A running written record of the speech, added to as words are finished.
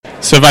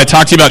So if I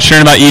talk to you about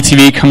sharing about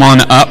ETV, come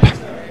on up.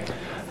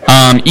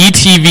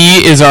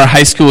 ETV is our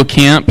high school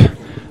camp.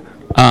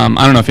 I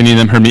don't know if any of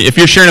them heard me. If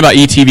you're sharing about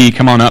ETV,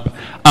 come on up.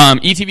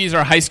 ETV is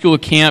our high school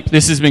camp.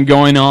 This has been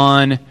going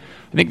on, I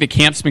think the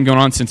camp's been going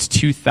on since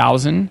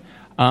 2000.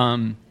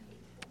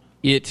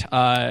 It's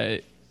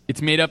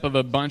made up of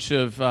a bunch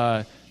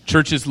of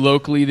churches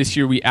locally. This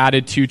year we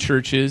added 2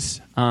 churches.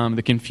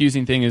 The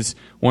confusing thing is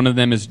one of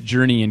them is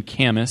Journey in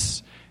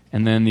Camas,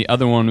 and then the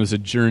other one was a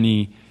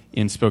Journey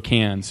in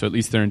Spokane. So at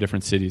least they're in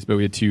different cities, but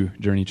we had 2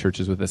 Journey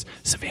churches with us.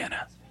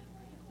 Savannah,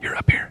 you're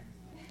up here.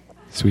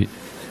 Sweet.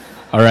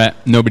 All right,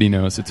 nobody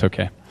knows. It's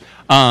okay.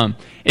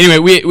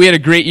 Anyway, we had a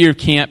great year of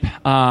camp.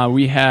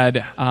 We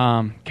had,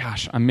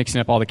 I'm mixing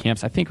up all the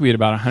camps. I think we had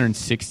about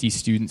 160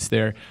 students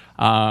there.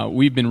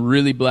 We've been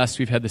really blessed.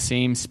 We've had the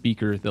same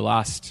speaker the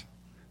last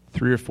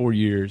 3 or 4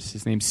 years.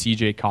 His name's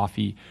CJ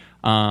Coffey,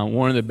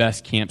 one of the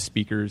best camp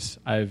speakers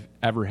I've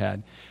ever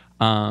had.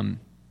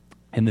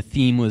 And the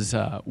theme was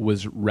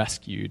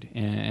rescued,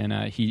 and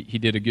he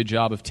did a good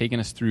job of taking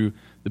us through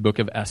the book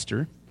of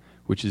Esther,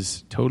 which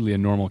is totally a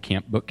normal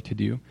camp book to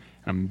do.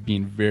 I'm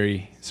being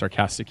very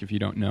sarcastic if you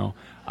don't know.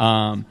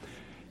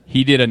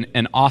 He did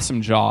an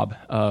awesome job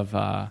of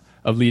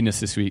leading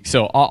us this week.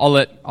 So I'll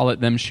let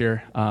them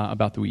share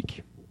about the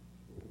week.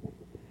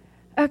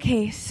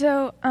 Okay,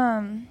 so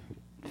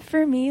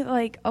for me,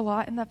 like a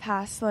lot in the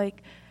past,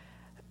 like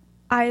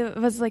I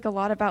was like a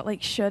lot about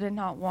like should and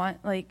not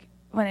want, like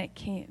when it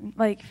came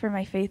like for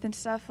my faith and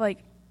stuff. Like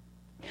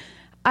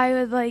I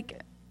would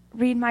like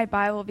read my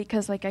Bible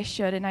because like I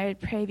should, and I would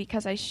pray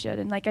because I should,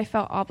 and like I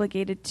felt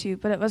obligated to,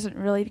 but it wasn't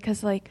really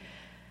because like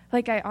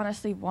I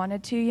honestly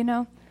wanted to, you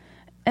know.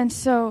 And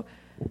so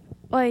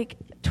like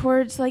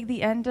towards like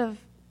the end of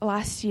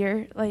last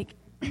year, like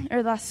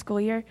or last school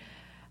year,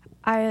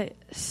 I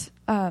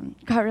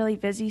got really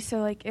busy, so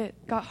like it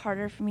got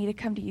harder for me to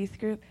come to youth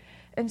group.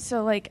 And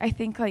so like I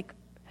think like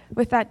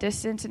with that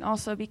distance, and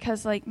also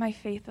because like my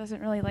faith wasn't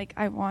really like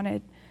I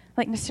wanted,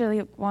 like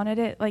necessarily wanted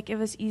it, like it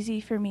was easy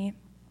for me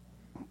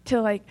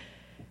to like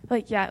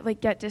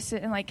get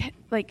distant, and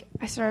like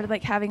I started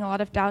like having a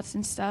lot of doubts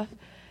and stuff.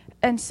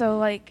 And so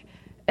like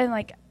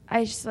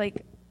I just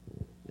like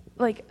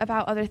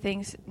about other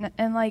things,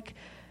 and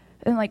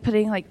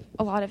putting like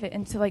a lot of it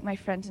into like my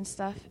friends and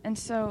stuff. And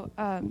so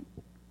I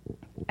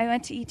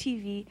went to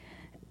ETV,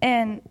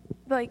 and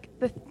like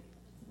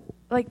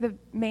the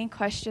main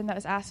question that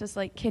was asked was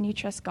like, can you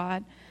trust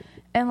God?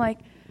 And like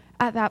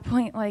at that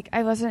point, like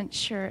I wasn't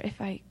sure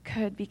if I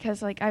could,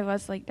 because like I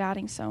was like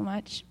doubting so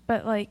much.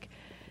 But like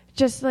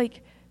just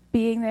like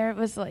being there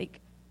was like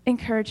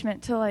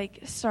encouragement to like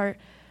start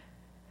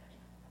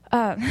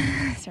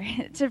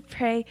to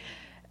pray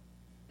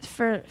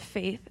for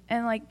faith.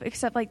 And like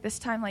except like this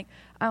time, like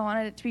I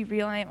wanted it to be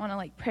real, and I didn't want to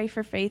like pray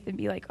for faith and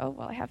be like, oh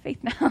well, I have faith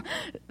now.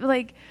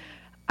 Like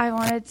I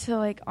wanted to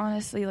like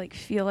honestly like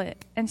feel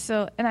it. And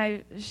so, and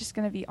I was just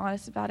gonna be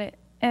honest about it,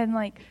 and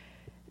like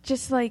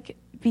just like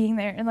being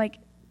there, and like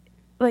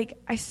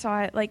I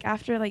saw it like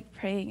after like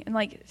praying, and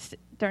like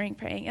during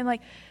praying, and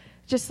like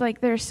just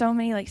like there are so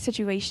many like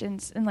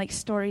situations and like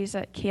stories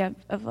at camp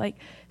of like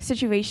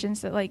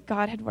situations that like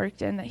God had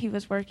worked in, that he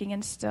was working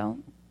in still.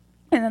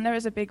 And then there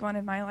was a big one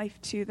in my life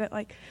too that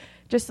like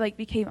just like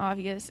became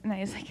obvious, and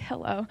I was like,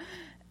 hello.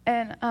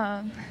 And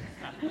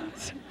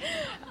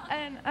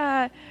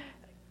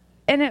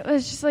and it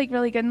was just like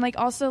really good. And like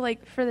also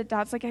like for the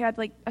doubts, like I had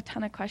like a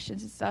ton of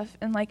questions and stuff,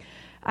 and like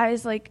I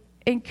was like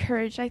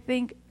encouraged, I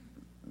think,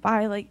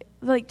 by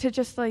like to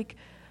just like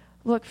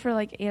look for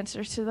like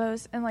answers to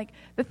those. And like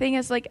the thing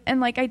is like, and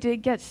like I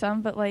did get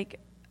some, but like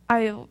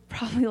I'll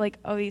probably like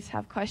always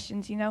have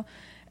questions, you know.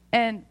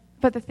 And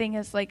but the thing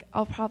is like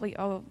I'll probably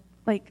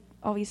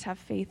always have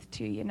faith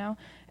too, you know.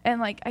 And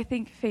like I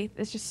think faith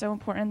is just so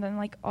important. And then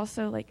like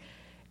also like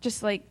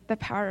just like the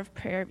power of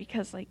prayer,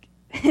 because like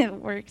it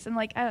works. And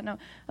like I don't know,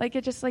 like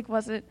it just like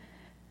wasn't,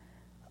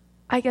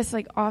 I guess,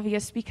 like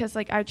obvious, because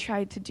like I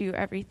tried to do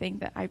everything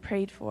that I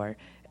prayed for,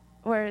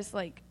 whereas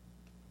like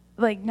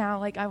now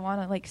like I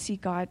want to like see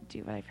God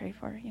do what I pray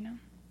for, you know.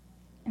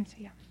 And so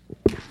yeah.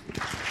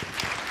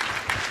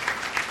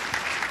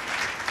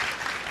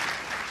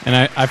 And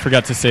I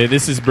forgot to say,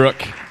 this is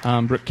Brooke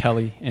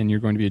Kelly, and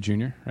you're going to be a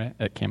junior, right,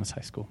 at Camas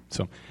High School.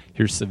 So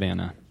here's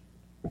Savannah.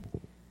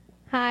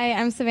 Hi,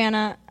 I'm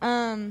Savannah.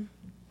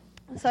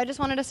 So I just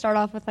wanted to start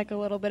off with like a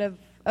little bit of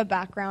a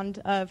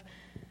background of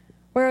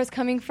where I was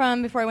coming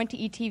from before I went to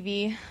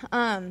ETV.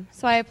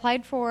 So I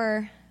applied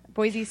for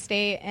Boise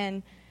State,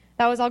 and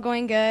that was all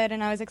going good,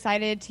 and I was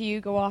excited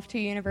to go off to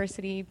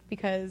university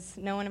because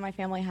no one in my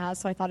family has,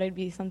 so I thought it'd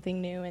be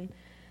something new and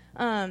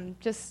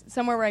just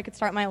somewhere where I could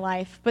start my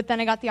life. But then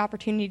I got the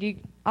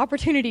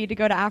opportunity to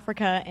go to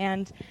Africa,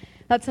 and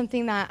that's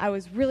something that I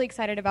was really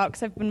excited about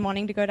because I've been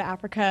wanting to go to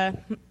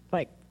Africa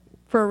like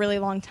for a really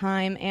long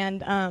time.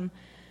 And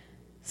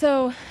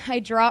so I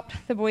dropped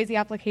the Boise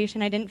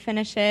application. I didn't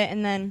finish it,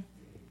 and then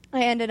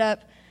I ended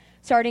up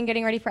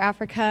getting ready for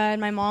Africa, and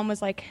my mom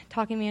was like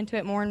talking me into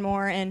it more and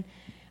more, and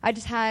I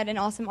just had an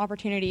awesome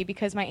opportunity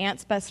because my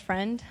aunt's best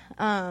friend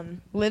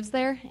lives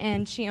there,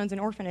 and she owns an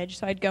orphanage.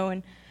 So I'd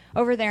go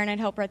over there, and I'd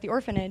help her at the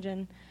orphanage.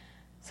 And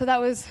so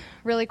that was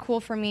really cool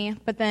for me.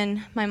 But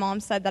then my mom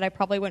said that I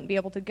probably wouldn't be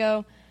able to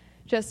go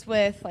just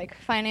with, like,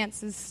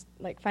 finances,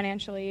 like,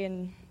 financially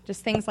and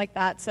just things like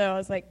that. So I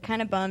was, like,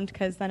 kind of bummed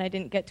because then I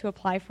didn't get to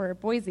apply for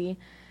Boise.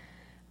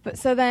 But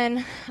so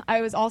then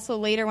I was also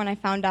later when I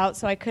found out,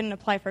 so I couldn't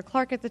apply for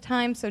Clark at the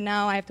time. So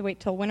now I have to wait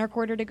till winter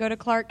quarter to go to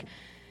Clark.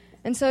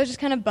 And so I was just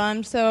kind of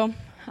bummed. So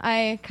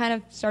I kind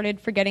of started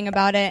forgetting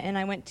about it, and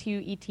I went to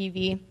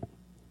ETV.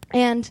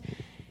 And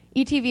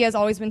ETV has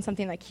always been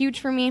something, like, huge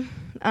for me.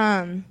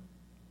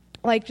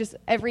 Like, just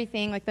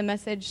everything, like, the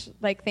message,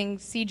 like,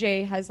 things,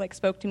 CJ has, like,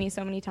 spoke to me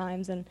so many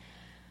times.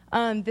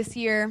 And this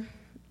year,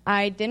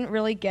 I didn't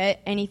really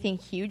get anything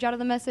huge out of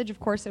the message. Of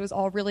course, it was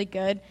all really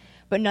good,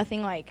 but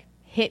nothing, like,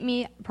 hit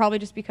me, probably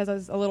just because I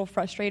was a little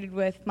frustrated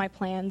with my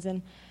plans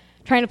and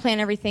trying to plan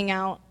everything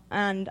out.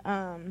 And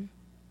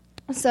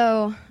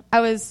so I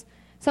was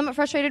somewhat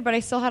frustrated, but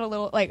I still had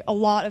a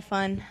lot of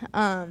fun,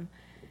 and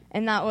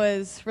that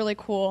was really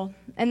cool.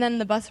 And then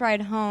the bus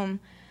ride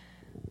home,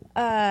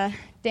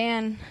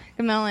 Dan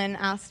Gamelin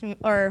asked me,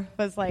 or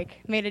was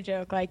like, made a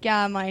joke, like,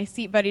 yeah, my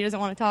seat buddy doesn't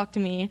want to talk to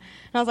me. And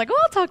I was like, oh,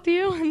 I'll talk to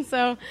you. And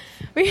so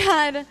we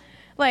had,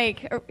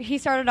 like, he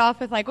started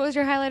off with, like, what was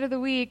your highlight of the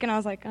week? And I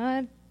was like,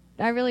 I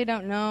really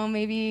don't know,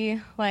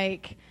 maybe,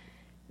 like,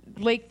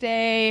 Lake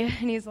Day.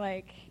 And he's,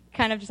 like,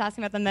 kind of just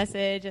asking about the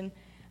message. And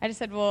I just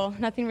said, well,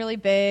 nothing really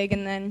big.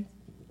 And then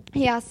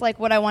he asked, like,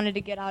 what I wanted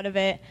to get out of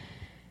it.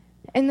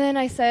 And then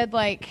I said,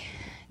 like,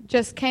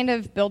 just kind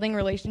of building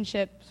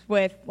relationships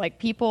with, like,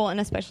 people, and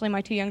especially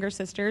my two younger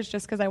sisters,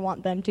 just because I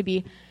want them to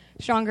be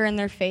stronger in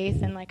their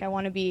faith, and, like, I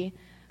want to be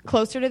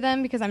closer to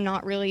them because I'm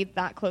not really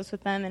that close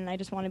with them, and I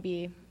just want to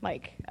be,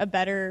 like, a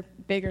better,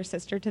 bigger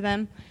sister to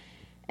them.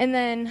 And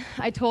then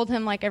I told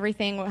him, like,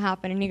 everything what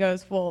happened, and he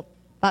goes, well,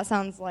 that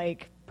sounds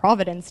like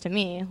providence to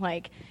me.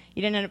 Like,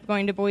 you didn't end up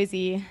going to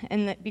Boise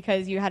and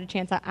because you had a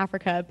chance at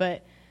Africa,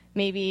 but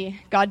maybe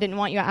God didn't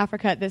want you at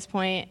Africa at this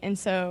point, and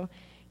so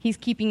he's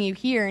keeping you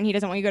here, and he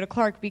doesn't want you to go to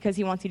Clark because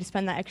he wants you to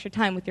spend that extra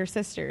time with your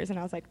sisters. And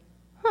I was like,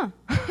 huh,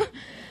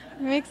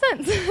 makes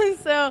sense.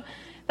 So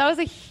that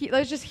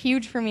was just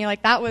huge for me.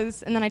 Like, that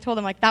was, and then I told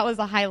him, like, that was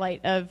the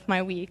highlight of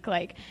my week.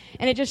 Like,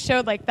 and it just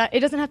showed, like, that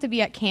it doesn't have to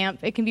be at camp.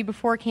 It can be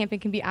before camp.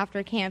 It can be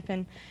after camp.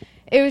 And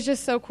it was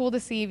just so cool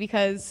to see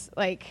because,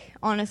 like,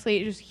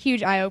 honestly, it was a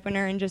huge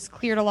eye-opener and just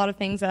cleared a lot of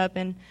things up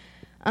and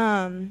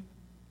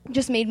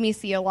just made me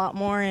see a lot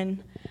more.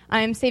 And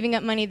I'm saving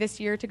up money this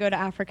year to go to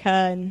Africa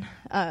and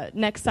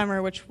next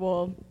summer, which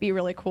will be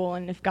really cool.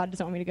 And if God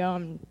doesn't want me to go,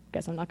 I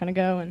guess I'm not going to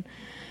go. And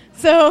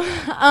so,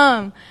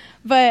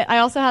 but I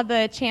also had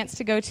the chance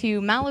to go to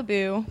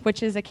Malibu,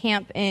 which is a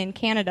camp in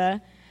Canada,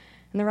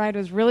 and the ride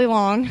was really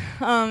long.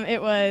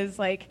 It was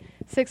like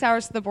 6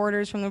 hours to the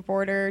borders, from the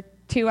border,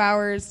 2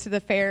 hours to the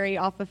ferry,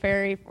 off the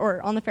ferry,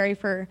 or on the ferry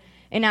for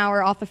an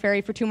hour, off the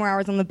ferry for 2 more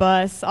hours on the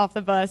bus, off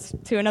the bus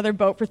to another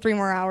boat for 3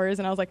 more hours.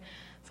 And I was like,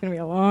 it's going to be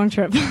a long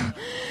trip.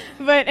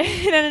 But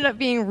it ended up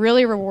being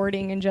really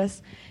rewarding and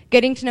just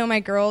getting to know my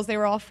girls. They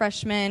were all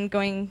freshmen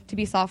going to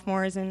be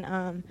sophomores,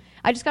 and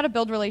I just got to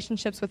build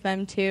relationships with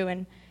them too.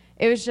 And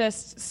it was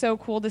just so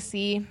cool to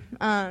see,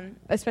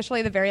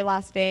 especially the very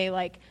last day,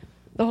 like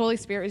the Holy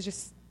Spirit was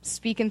just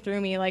speaking through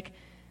me, like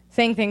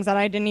saying things that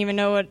I didn't even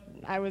know what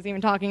I was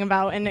even talking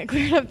about, and it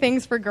cleared up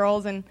things for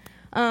girls. And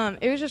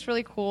it was just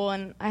really cool,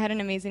 and I had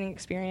an amazing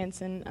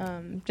experience,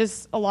 and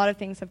just a lot of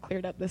things have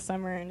cleared up this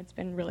summer, and it's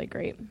been really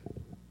great.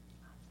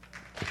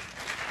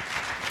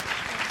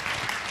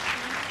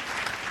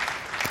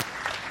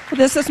 Well,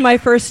 this is my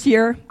first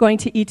year going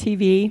to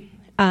ETV.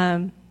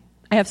 I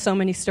have so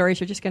many stories.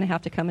 You're just going to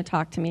have to come and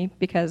talk to me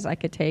because I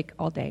could take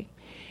all day.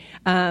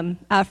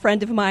 A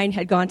friend of mine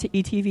had gone to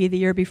ETV the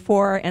year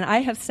before, and I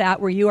have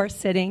sat where you are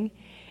sitting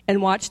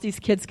and watched these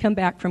kids come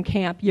back from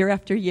camp year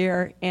after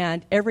year,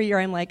 and every year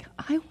I'm like,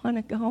 I want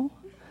to go.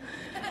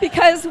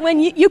 Because when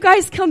you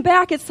guys come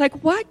back, it's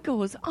like, what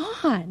goes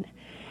on?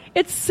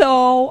 It's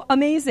so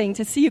amazing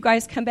to see you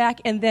guys come back,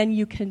 and then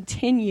you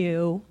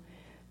continue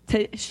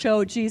to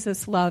show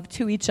Jesus' love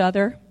to each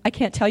other. I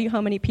can't tell you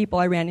how many people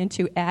I ran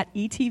into at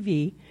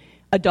ETV,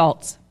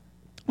 adults,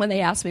 when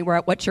they asked me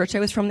what church I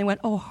was from. They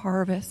went, oh,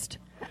 Harvest.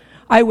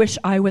 I wish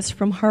I was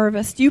from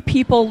Harvest. You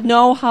people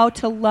know how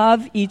to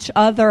love each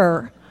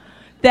other.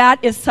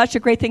 That is such a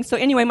great thing. So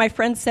anyway, my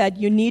friend said,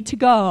 you need to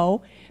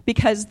go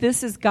because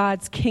this is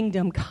God's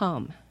kingdom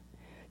come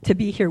to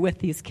be here with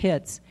these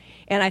kids.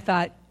 And I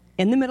thought,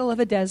 in the middle of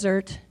a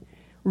desert,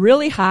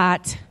 really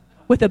hot,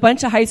 with a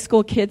bunch of high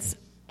school kids,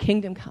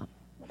 kingdom come.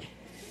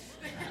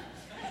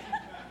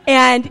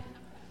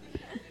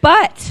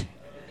 But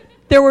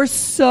there were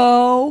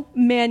so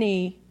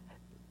many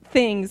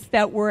things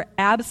that were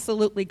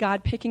absolutely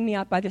God picking me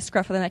up by the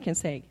scruff of the neck and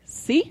saying,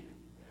 see,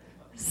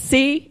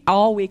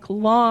 all week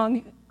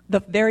long, the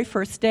very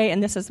first day,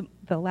 and this is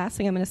the last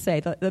thing I'm going to say,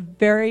 the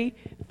very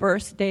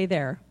first day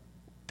there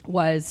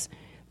was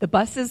the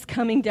buses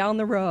coming down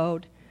the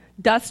road,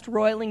 dust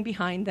roiling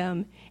behind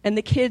them, and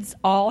the kids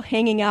all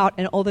hanging out,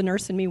 and the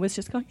nurse in me was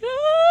just going,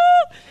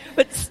 ah!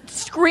 But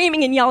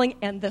screaming and yelling,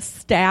 and the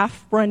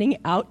staff running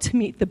out to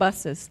meet the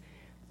buses.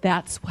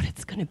 That's what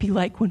it's going to be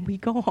like when we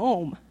go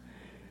home.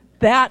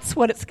 That's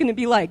what it's going to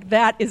be like.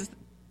 That is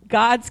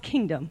God's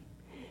kingdom.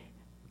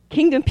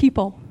 Kingdom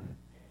people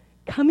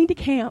coming to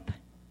camp,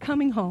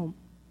 coming home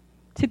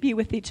to be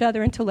with each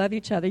other and to love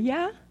each other.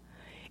 Yeah?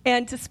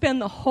 And to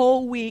spend the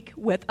whole week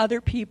with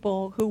other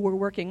people who were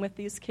working with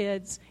these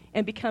kids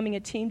and becoming a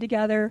team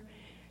together,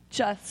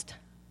 just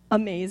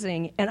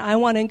amazing. And I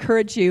want to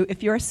encourage you,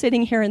 if you're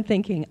sitting here and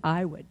thinking,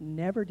 I would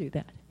never do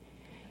that,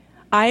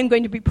 I am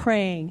going to be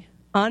praying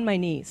on my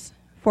knees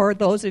for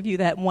those of you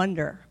that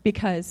wonder,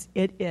 because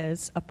it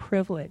is a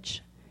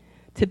privilege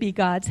to be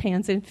God's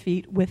hands and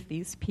feet with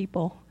these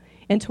people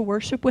and to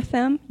worship with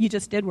them. You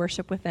just did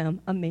worship with them.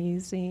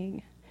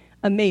 Amazing.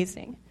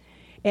 Amazing.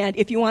 And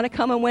if you want to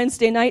come on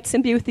Wednesday nights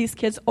and be with these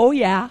kids, oh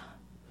yeah,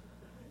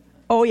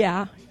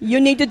 you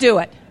need to do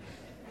it.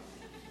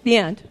 The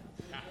end.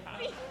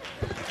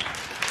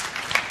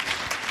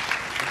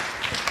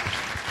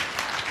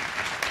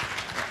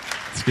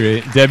 That's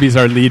great. Debbie's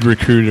our lead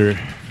recruiter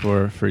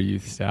for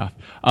youth staff.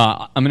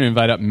 I'm going to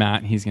invite up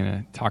Matt. He's going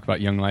to talk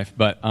about Young Life.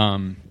 But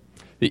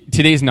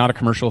today is not a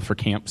commercial for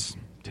camps.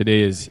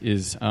 Today is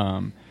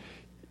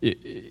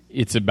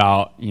it's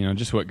about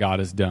just what God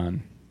has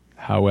done.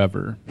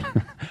 However,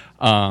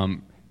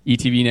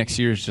 ETV next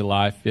year is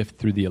July 5th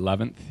through the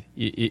 11th.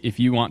 If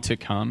you want to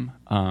come,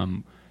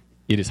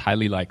 it is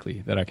highly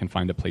likely that I can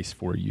find a place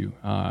for you.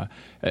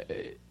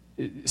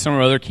 Some of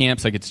our other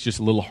camps, it's just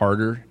a little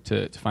harder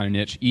to find a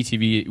niche.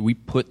 ETV, we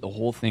put the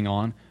whole thing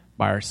on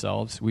by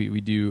ourselves.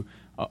 We do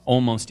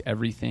almost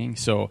everything.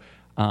 So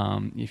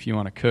if you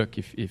want to cook,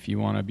 if you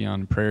want to be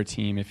on a prayer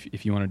team,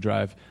 if you want to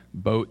drive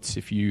boats,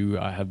 if you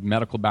have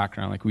medical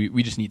background,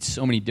 we just need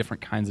so many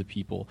different kinds of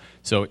people.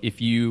 So if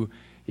you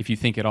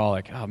think at all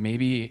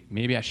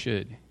maybe I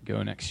should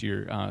go next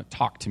year,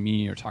 talk to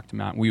me or talk to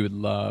Matt. We would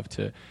love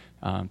to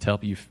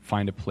help you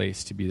find a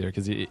place to be there,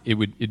 because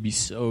it'd be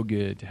so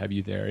good to have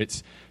you there.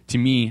 It's, to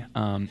me,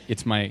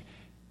 it's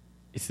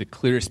the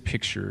clearest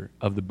picture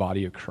of the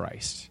body of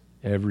Christ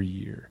every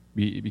year,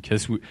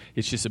 because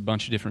it's just a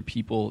bunch of different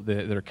people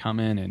that are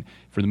coming, and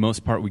for the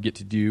most part we get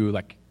to do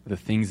the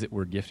things that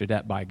we're gifted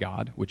at by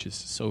God, which is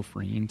so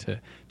freeing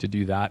to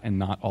do that and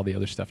not all the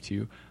other stuff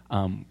too.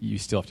 You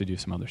still have to do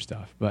some other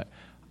stuff, but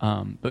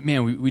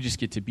man, we just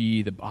get to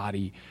be the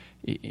body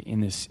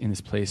in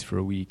this place for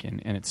a week,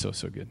 and it's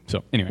so good.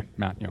 So anyway,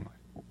 Matt, Young Life.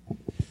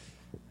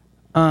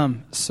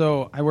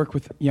 So I work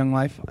with Young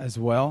Life as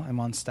well. I'm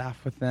on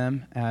staff with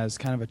them as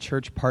kind of a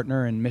church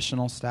partner and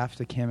missional staff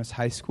to Camas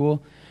High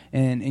School.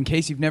 And in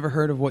case you've never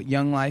heard of what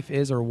Young Life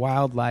is, or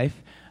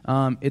Wildlife,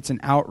 it's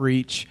an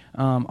outreach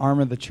arm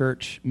of the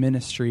church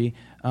ministry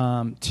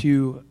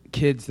to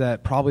kids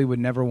that probably would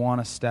never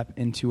want to step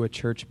into a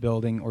church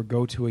building or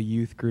go to a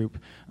youth group.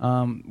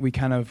 We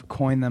kind of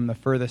coin them the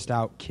furthest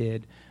out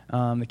kid.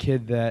 The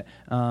kid that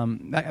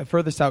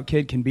furthest out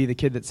kid can be the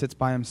kid that sits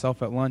by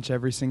himself at lunch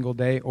every single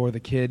day, or the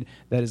kid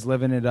that is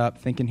living it up,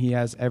 thinking he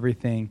has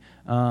everything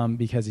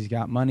because he's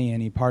got money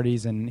and he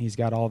parties and he's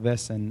got all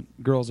this, and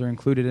girls are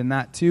included in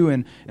that too,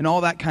 and all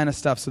that kind of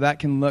stuff. So that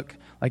can look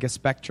like a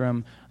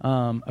spectrum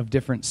of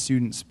different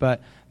students.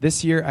 But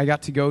this year I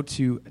got to go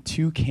to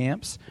 2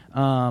 camps,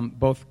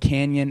 both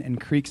Canyon and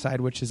Creekside,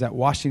 which is at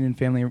Washington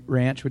Family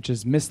Ranch, which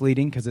is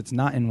misleading because it's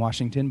not in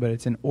Washington, but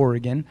it's in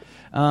Oregon,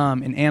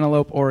 in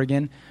Antelope,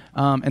 Oregon.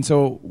 And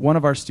so one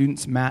of our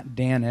students, Matt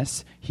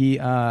Danis, he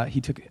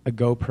took a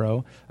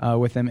GoPro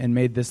with him and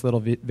made this little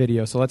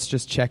video. So let's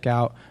just check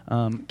out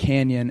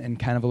Canyon and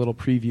kind of a little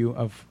preview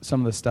of some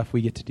of the stuff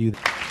we get to do.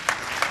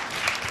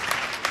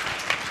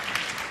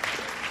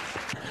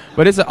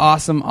 But it's an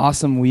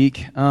awesome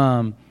week,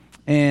 and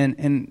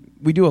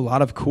we do a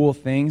lot of cool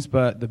things,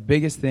 but the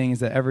biggest thing is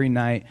that every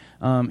night,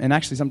 and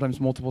actually sometimes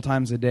multiple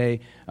times a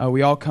day,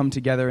 we all come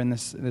together in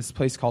this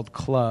place called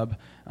Club,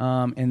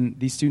 and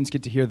these students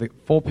get to hear the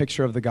full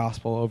picture of the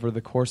gospel over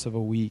the course of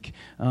a week.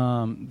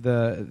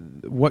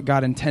 What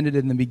God intended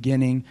in the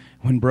beginning,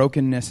 when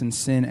brokenness and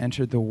sin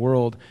entered the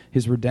world,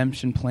 his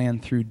redemption plan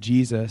through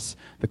Jesus,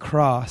 the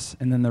cross,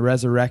 and then the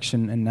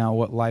resurrection, and now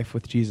what life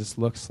with Jesus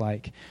looks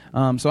like.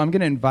 So I'm going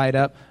to invite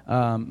up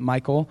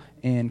Michael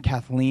and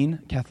Kathleen.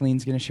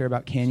 Kathleen's going to share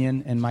about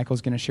Canyon, and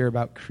Michael's going to share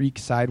about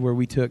Creekside, where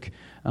we took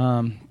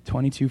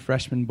 22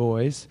 freshman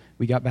boys.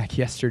 We got back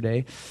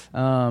yesterday,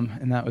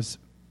 and that was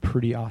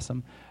pretty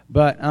awesome.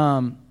 But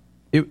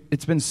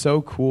it's been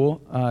so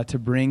cool to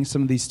bring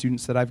some of these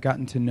students that I've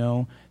gotten to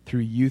know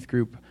through youth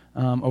group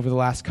over the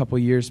last couple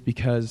years,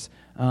 because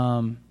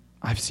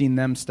I've seen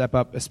them step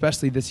up,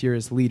 especially this year,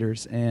 as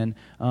leaders and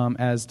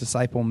as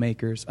disciple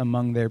makers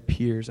among their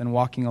peers, and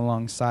walking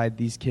alongside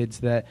these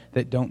kids that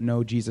don't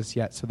know Jesus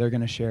yet. So they're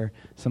going to share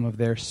some of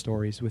their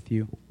stories with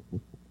you.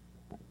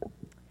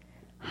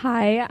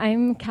 Hi,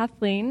 I'm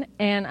Kathleen,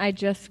 and I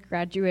just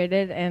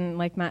graduated, and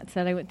like Matt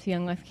said, I went to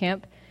Young Life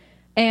Camp.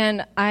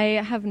 And I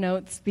have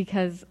notes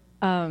because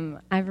I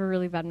have a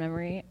really bad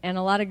memory, and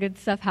a lot of good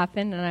stuff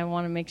happened, and I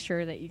want to make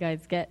sure that you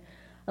guys get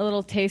a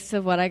little taste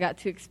of what I got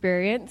to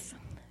experience.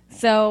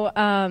 So,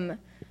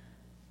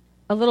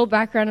 a little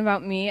background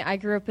about me. I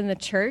grew up in the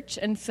church,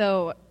 and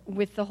so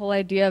with the whole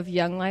idea of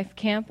Young Life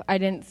Camp, I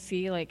didn't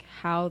see like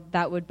how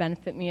that would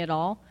benefit me at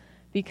all,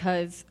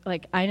 because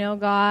like I know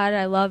God,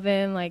 I love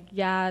him, like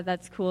yeah,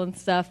 that's cool and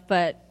stuff,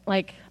 but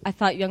like I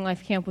thought Young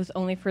Life Camp was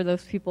only for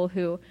those people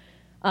who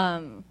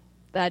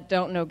that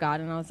don't know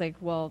God, and I was like,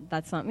 well,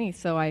 that's not me,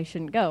 so I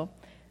shouldn't go.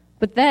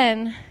 But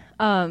then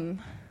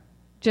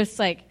just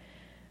like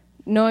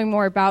knowing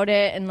more about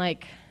it and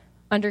like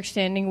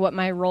understanding what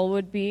my role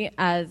would be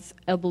as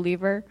a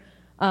believer,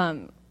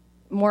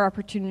 more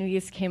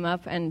opportunities came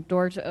up and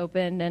doors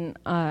opened, and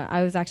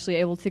I was actually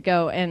able to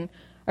go. And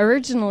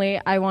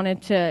originally, I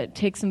wanted to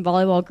take some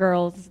volleyball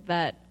girls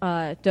that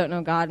don't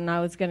know God, and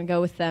I was going to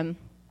go with them.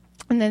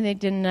 And then they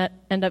didn't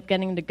end up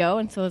getting to go,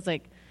 and so I was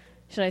like,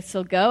 should I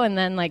still go? And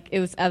then like it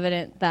was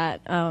evident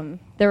that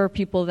there were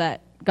people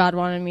that God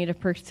wanted me to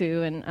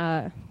pursue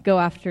and go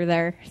after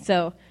there.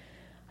 So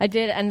I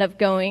did end up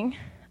going.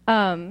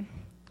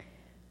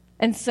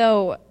 And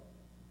so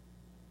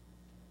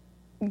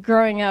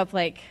growing up,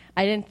 like,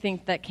 I didn't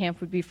think that camp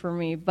would be for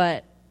me,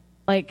 but,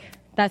 like,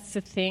 that's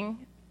the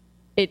thing.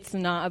 It's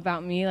not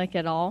about me, like,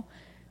 at all.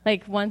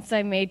 Like, once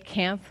I made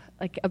camp,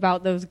 like,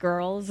 about those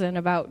girls and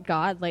about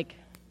God, like,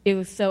 it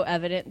was so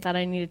evident that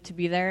I needed to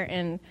be there.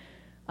 And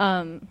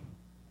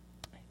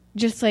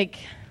just, like,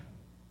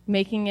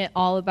 making it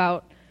all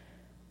about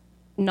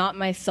not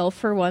myself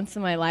for once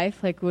in my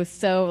life, like, was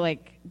so,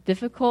 like,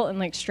 difficult and,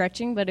 like,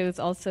 stretching, but it was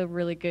also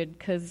really good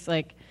because,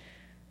 like,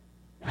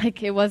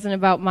 it wasn't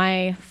about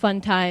my fun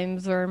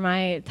times or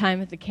my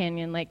time at the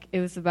canyon. Like,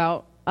 it was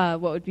about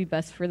what would be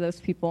best for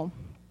those people.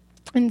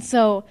 And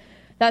so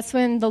that's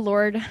when the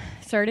Lord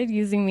started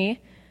using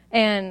me,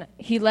 and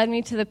he led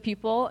me to the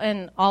people,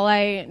 and all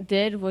I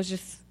did was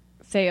just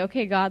say,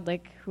 okay, God,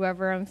 like,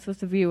 whoever I'm supposed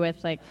to be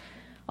with, like,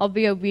 I'll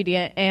be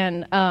obedient.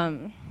 And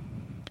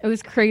it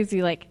was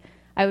crazy. Like,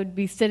 I would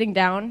be sitting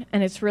down,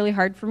 and it's really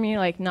hard for me,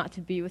 like, not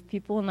to be with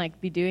people and,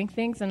 like, be doing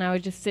things, and I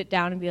would just sit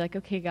down and be like,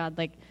 okay, God,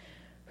 like,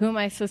 who am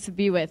I supposed to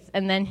be with?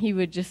 And then he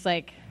would just,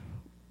 like,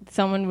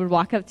 someone would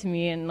walk up to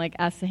me and, like,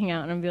 ask to hang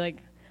out, and I'd be like,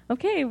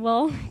 okay,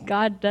 well,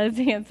 God does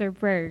answer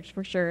prayers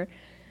for sure.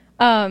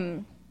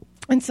 And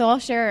so I'll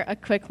share a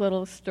quick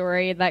little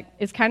story that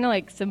is kind of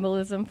like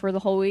symbolism for the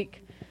whole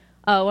week.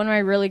 One of my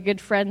really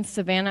good friends,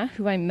 Savannah,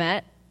 who I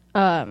met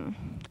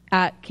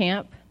at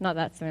camp, not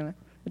that Savannah,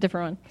 a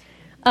different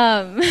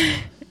one.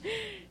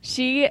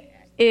 She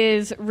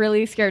is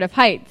really scared of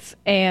heights,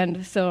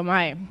 and so am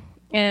I.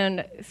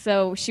 And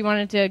so she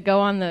wanted to go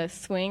on the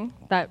swing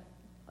that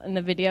in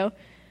the video,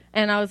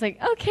 and I was like,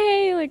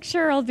 okay, like,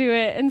 sure, I'll do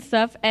it and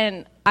stuff.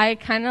 And I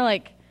kind of,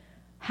 like,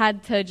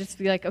 had to just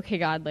be like, okay,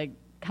 God, like,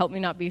 help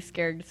me not be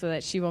scared so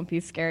that she won't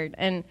be scared.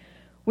 And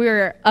we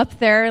were up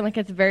there, like,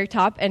 at the very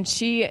top, and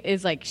she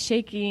is, like,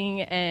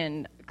 shaking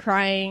and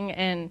crying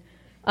and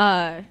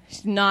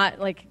she's not,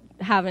 like,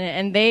 having it.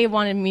 And they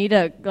wanted me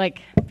to,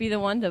 like, be the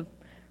one to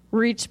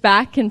reach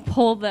back and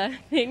pull the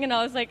thing, and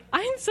I was like,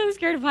 I'm so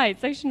scared of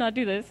heights, I should not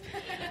do this.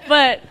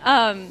 But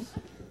and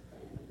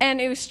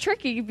it was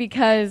tricky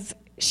because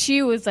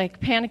she was like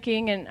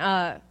panicking,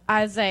 and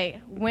as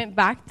I went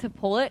back to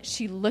pull it,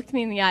 she looked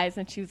me in the eyes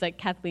and she was like,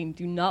 Kathleen,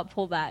 do not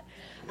pull that.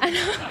 And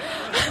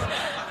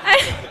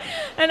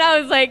I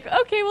was like,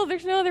 okay, well,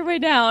 there's no other way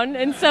down.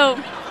 And so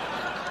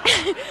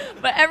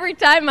but every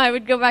time I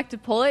would go back to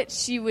pull it,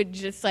 she would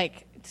just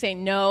like say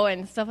no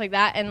and stuff like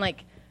that. And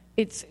like,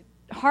 it's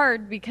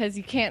hard because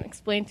you can't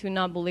explain to a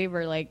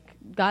non-believer, like,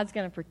 God's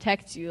going to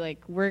protect you,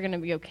 like, we're going to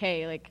be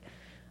okay, like,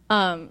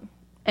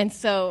 and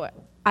so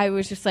I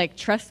was just like,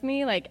 trust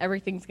me, like,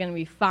 everything's going to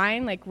be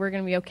fine, like, we're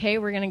going to be okay,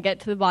 we're going to get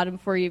to the bottom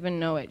before you even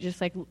know it,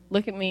 just, like,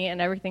 look at me, and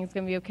everything's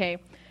going to be okay.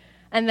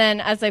 And then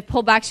as I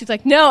pulled back, she's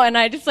like, no, and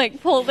I just,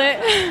 like, pulled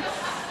it.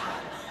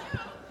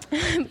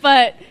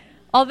 But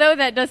although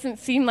that doesn't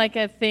seem like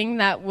a thing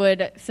that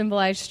would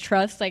symbolize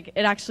trust, like,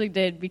 it actually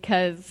did,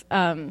 because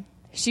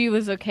she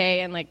was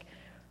okay, and, like,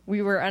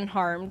 we were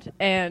unharmed,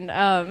 and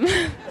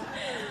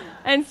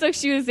and so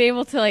she was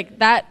able to, like,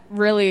 that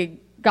really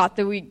got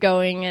the week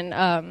going,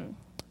 and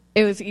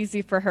it was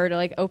easy for her to,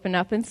 like, open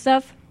up and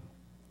stuff.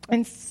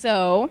 And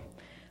so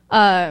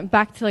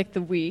back to, like,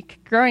 the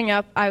week. Growing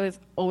up, I was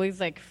always,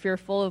 like,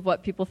 fearful of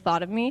what people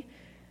thought of me,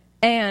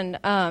 and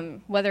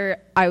whether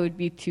I would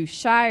be too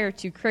shy or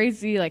too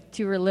crazy, like,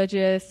 too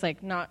religious,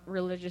 like, not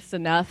religious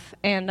enough.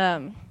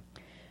 And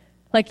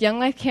like, Young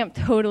Life Camp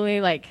totally,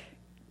 like,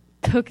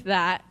 took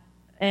that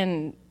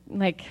and,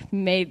 like,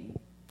 made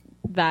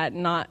that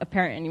not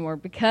apparent anymore,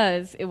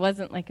 because it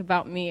wasn't, like,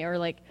 about me, or,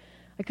 like,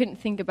 I couldn't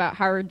think about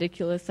how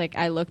ridiculous, like,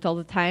 I looked all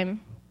the time.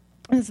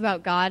 It was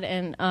about God,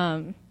 and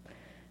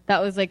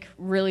that was, like,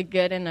 really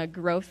good in a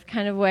growth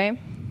kind of way.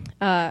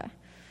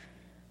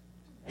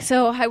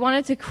 So I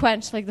wanted to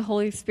quench, like, the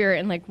Holy Spirit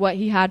and, like, what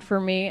he had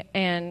for me,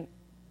 and,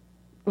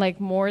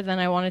 like, more than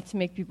I wanted to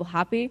make people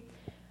happy.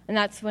 And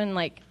that's when,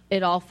 like,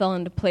 it all fell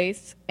into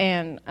place.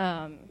 And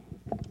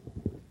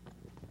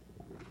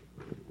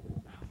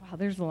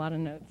there's a lot of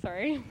notes,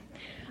 sorry.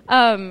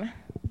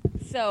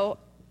 So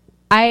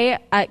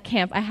at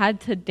camp, I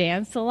had to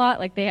dance a lot.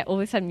 Like, they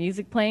always had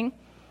music playing.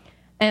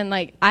 And,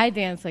 like, I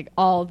danced, like,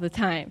 all the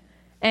time.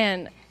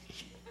 And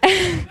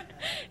it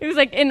was,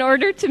 like, in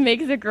order to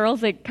make the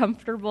girls, like,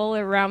 comfortable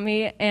around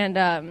me.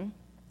 And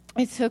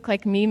it took,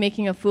 like, me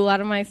making a fool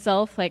out of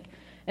myself, like,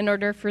 in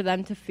order for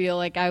them to feel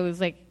like I was,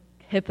 like,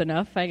 hip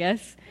enough, I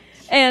guess.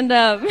 And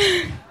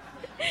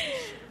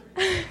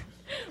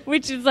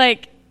which is,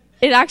 like,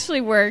 it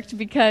actually worked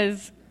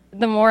because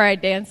the more I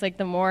danced, like,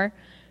 the more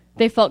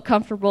they felt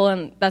comfortable,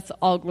 and that's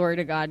all glory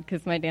to God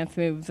because my dance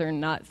moves are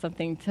not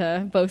something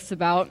to boast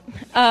about.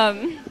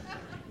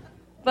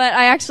 But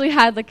I actually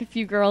had, like, a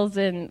few girls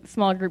in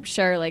small group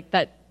share, like,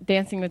 that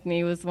dancing with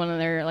me was one of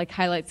their, like,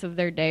 highlights of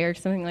their day or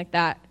something like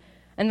that.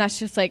 And that's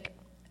just, like,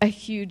 a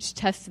huge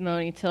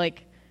testimony to,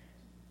 like,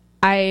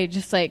 I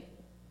just, like,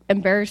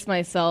 embarrassed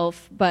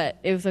myself, but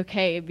it was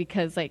okay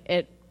because, like,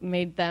 it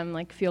made them,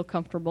 like, feel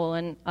comfortable.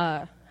 And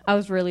I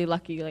was really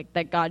lucky, like,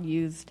 that God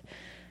used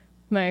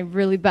my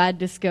really bad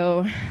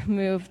disco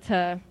move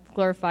to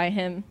glorify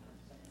him.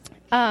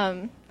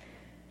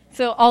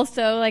 So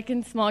also, like,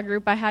 in small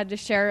group, I had to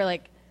share,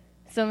 like,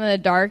 some of the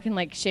dark and,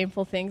 like,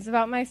 shameful things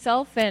about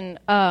myself, and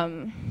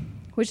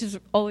which is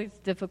always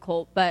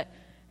difficult, but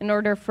in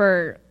order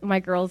for my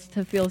girls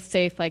to feel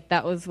safe, like,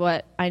 that was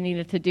what I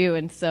needed to do.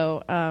 And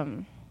so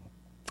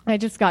I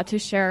just got to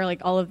share,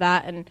 like, all of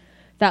that, and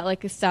that,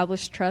 like,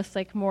 established trust,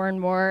 like, more and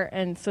more.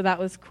 And so that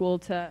was cool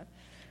to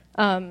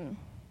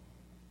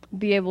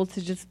be able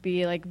to just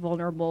be, like,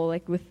 vulnerable,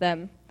 like, with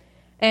them.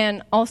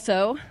 And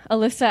also,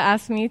 Alyssa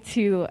asked me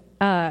to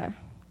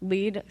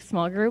lead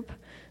small group,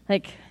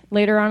 like,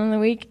 later on in the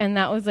week, and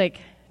that was, like,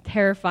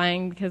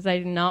 terrifying because I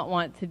did not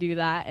want to do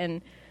that,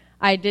 and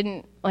I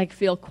didn't, like,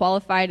 feel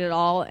qualified at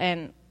all,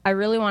 and I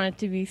really wanted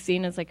to be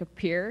seen as, like, a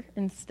peer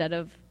instead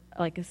of,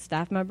 like, a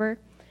staff member.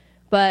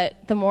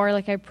 But the more,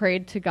 like, I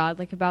prayed to God,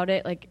 like, about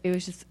it, like, it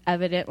was just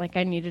evident, like,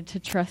 I needed to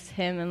trust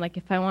him, and, like,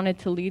 if I wanted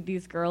to lead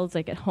these girls,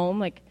 like, at home,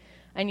 like,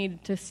 I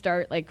needed to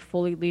start, like,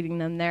 fully leading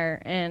them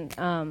there. And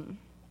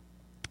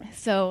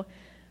so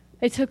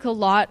it took a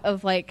lot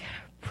of, like,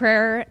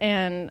 prayer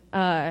and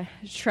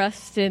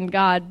trust in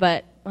God,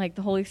 but, like,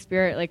 the Holy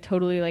Spirit, like,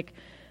 totally, like,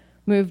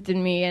 moved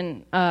in me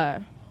and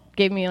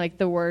gave me, like,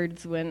 the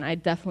words when I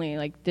definitely,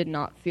 like, did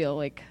not feel,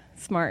 like,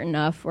 smart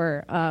enough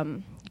or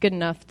good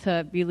enough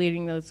to be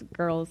leading those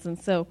girls. And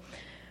so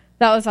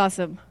that was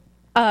awesome.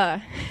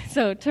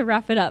 So to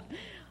wrap it up,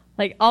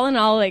 like, all in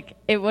all, like,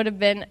 it would have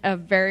been a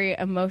very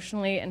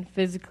emotionally and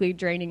physically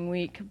draining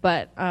week,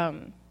 but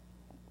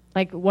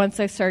like, once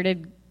I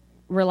started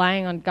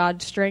relying on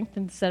God's strength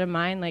instead of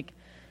mine, like,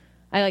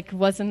 I, like,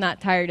 wasn't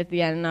that tired at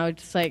the end, and I was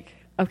just like,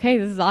 okay,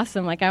 this is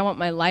awesome. Like, I want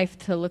my life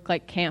to look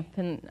like camp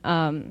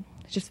and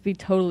just be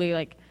totally,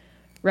 like,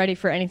 ready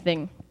for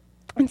anything.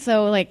 And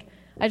so, like,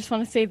 I just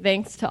want to say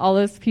thanks to all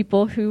those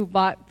people who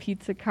bought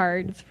pizza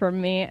cards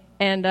from me,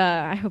 and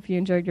I hope you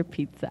enjoyed your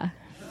pizza.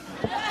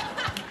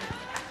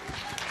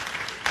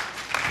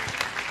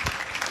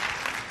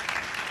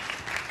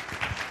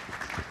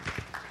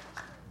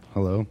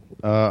 Hello,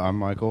 I'm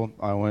Michael.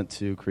 I went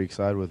to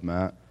Creekside with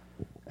Matt,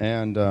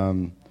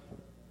 and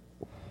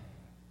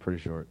pretty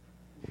short,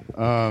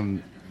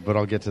 but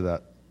I'll get to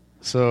that.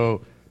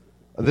 So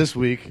this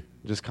week,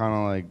 just kind of,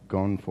 like,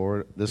 going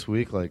forward, this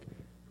week, like,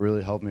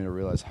 really helped me to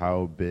realize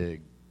how big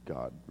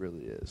God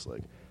really is.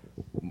 Like,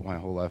 my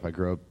whole life, I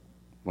grew up,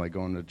 like,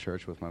 going to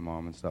church with my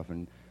mom and stuff,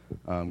 and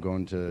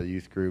going to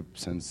youth group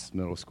since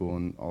middle school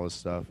and all this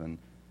stuff, and,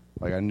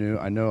 like, I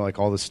know, like,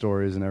 all the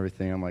stories and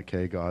everything. I'm like,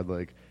 hey, God,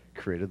 like,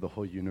 created the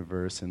whole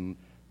universe and,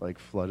 like,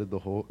 flooded the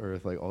whole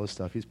earth, like, all this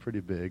stuff. He's pretty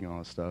big and all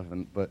this stuff,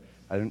 but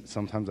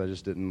sometimes I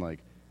just didn't, like,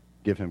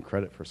 give him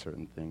credit for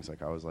certain things.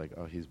 Like, I was like,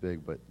 oh, he's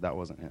big, but that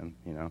wasn't him,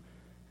 you know?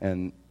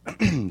 And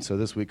so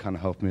this week kind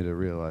of helped me to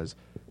realize,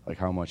 like,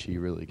 how much he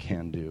really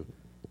can do,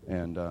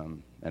 and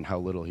how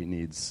little he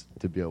needs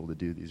to be able to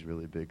do these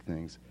really big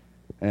things.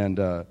 And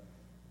so,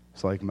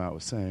 like Matt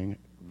was saying,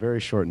 very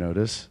short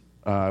notice.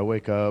 I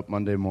wake up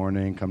Monday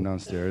morning, come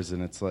downstairs,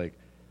 and it's like,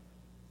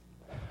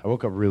 I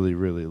woke up really,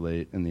 really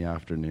late in the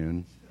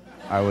afternoon.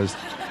 I was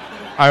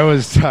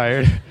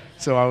tired,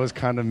 so I was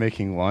kind of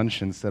making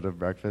lunch instead of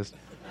breakfast.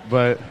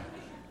 But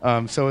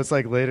so it's,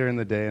 like, later in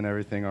the day and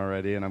everything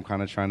already, and I'm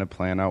kind of trying to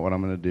plan out what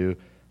I'm going to do. And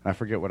I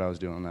forget what I was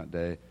doing that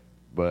day,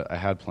 but I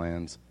had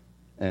plans.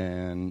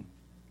 And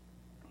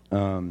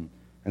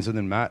so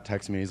then Matt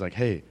texted me. He's like,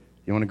 hey,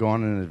 you want to go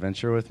on an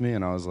adventure with me?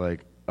 And I was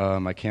like,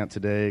 I can't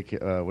today.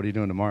 What are you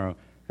doing tomorrow?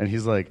 And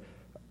he's like,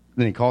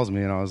 then he calls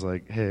me, and I was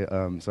like, hey,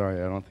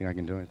 sorry, I don't think I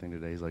can do anything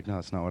today. He's like, no,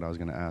 that's not what I was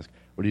going to ask.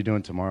 What are you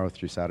doing tomorrow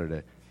through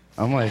Saturday?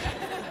 I'm like,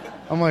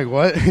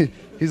 what?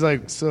 He's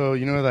like, so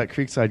you know that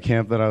Creekside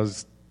camp that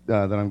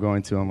I'm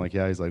going to? I'm like,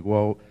 yeah. He's like,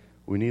 well,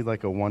 we need,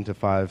 like, a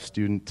 1-to-5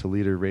 student to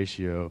leader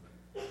ratio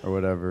or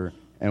whatever,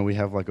 and we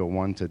have, like, a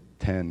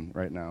 1-to-10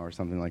 right now or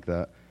something like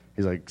that.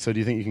 He's like, so do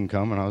you think you can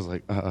come? And I was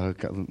like,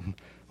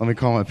 let me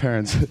call my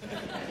parents.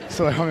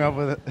 So I hung up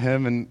with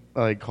him and,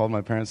 like, called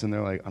my parents, and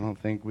they're like, I don't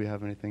think we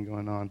have anything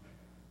going on.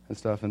 and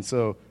stuff. And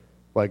so,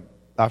 like,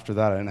 after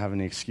that, I didn't have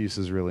any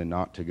excuses really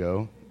not to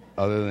go,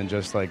 other than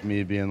just, like,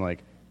 me being like,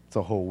 it's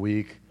a whole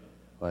week.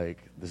 Like,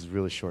 this is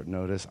really short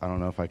notice. I don't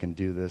know if I can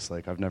do this.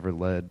 Like, I've never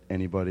led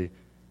anybody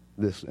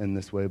in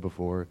this way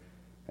before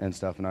and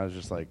stuff. And I was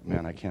just like,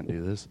 man, I can't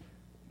do this.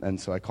 And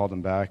so I called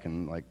him back,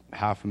 and, like,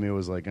 half of me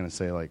was, like, going to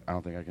say, like, I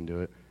don't think I can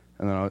do it.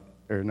 And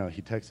then,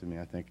 he texted me,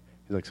 I think.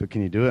 He's like, so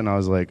can you do it? And I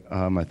was like,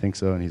 I think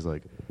so. And he's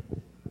like,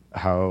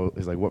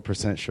 he's like, what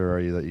 % sure are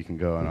you that you can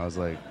go? And I was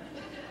like,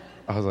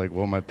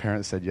 well, my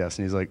parents said yes.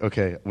 And he's like,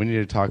 okay, we need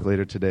to talk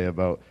later today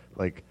about,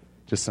 like,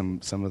 just some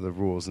of the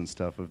rules and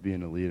stuff of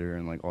being a leader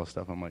and, like, all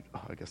stuff. I'm like,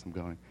 I guess I'm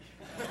going.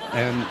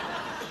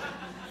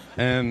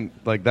 and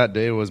like, that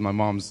day was my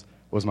mom's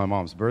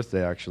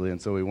birthday, actually.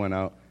 And so we went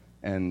out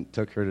and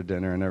took her to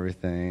dinner and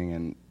everything.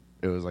 And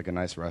it was, like, a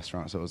nice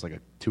restaurant. So it was, like, a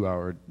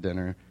 2-hour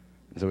dinner.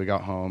 And so we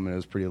got home, and it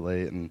was pretty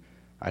late, and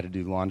I had to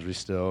do laundry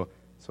still.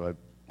 So I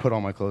put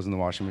all my clothes in the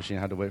washing machine.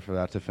 I had to wait for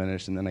that to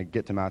finish. And then I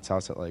get to Matt's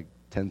house at, like,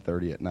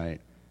 10:30 at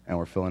night, and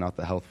we're filling out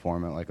the health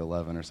form at, like,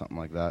 11 or something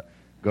like that.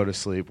 Go to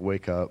sleep,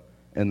 wake up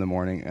in the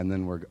morning, and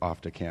then we're off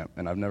to camp.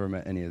 And I've never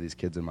met any of these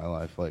kids in my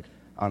life. Like,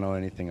 I don't know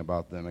anything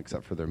about them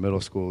except for they're middle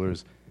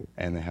schoolers,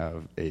 and they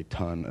have a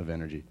ton of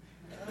energy.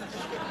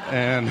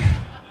 And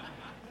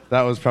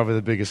that was probably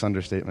the biggest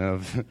understatement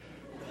of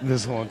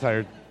this whole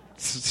entire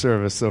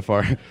service so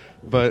far.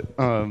 But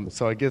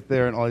so I get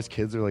there, and all these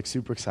kids are, like,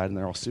 super excited, and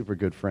they're all super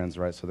good friends,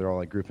 right? So they're all,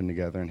 like, grouping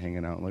together and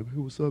hanging out, and, like, hey,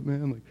 what's up,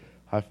 man? Like,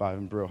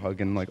 high-fiving, bro,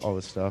 hugging, like, all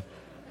this stuff.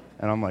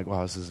 And I'm like,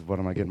 wow, what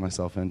am I getting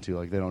myself into?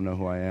 Like, they don't know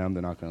who I am.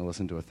 They're not going to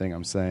listen to a thing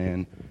I'm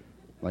saying,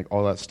 like,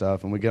 all that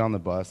stuff. And we get on the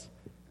bus,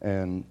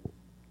 and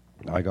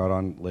I got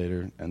on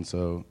later, and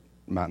so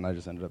Matt and I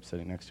just ended up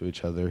sitting next to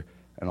each other,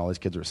 and all these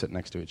kids were sitting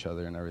next to each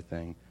other and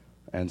everything.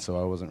 And so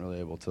I wasn't really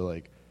able to,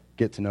 like,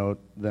 get to know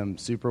them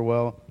super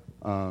well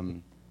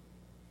and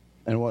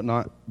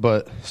whatnot.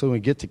 But so we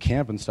get to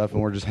camp and stuff,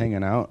 and we're just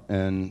hanging out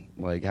and,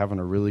 like, having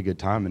a really good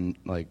time. And,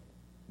 like,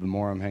 the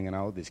more I'm hanging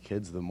out with these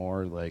kids, the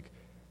more, like,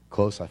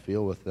 close I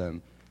feel with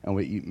them. And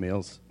we eat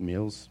meals.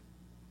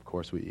 Of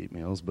course we eat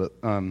meals. But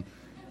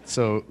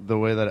so the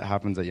way that it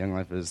happens at Young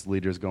Life is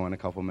leaders go in a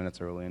couple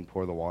minutes early and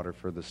pour the water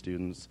for the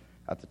students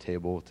at the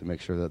table to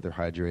make sure that they're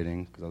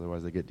hydrating, because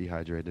otherwise they get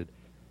dehydrated.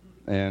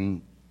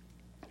 And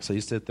so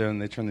you sit there,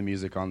 and they turn the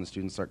music on, the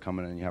students start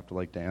coming in, and you have to,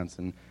 like, dance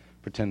and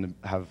pretend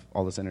to have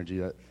all this energy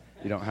that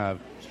you don't have.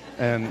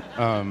 And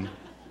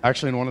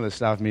actually in one of the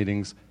staff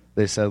meetings,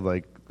 they said,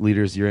 like,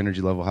 leaders, your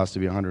energy level has to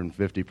be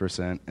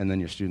 150%, and then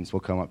your students will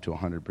come up to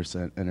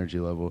 100% energy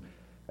level.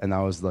 And that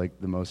was,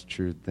 like, the most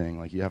true thing.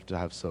 Like, you have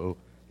to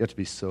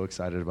be so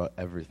excited about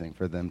everything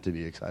for them to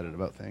be excited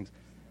about things.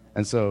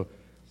 And so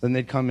then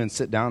they'd come and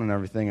sit down and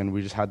everything, and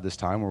we just had this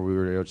time where we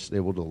were just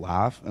able to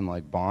laugh and,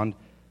 like, bond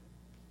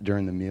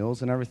during the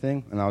meals and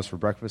everything. And that was for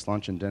breakfast,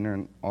 lunch, and dinner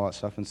and all that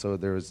stuff. And so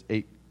there was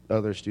 8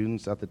 other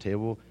students at the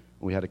table.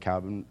 We had a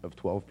cabin of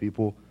 12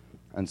 people.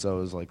 And so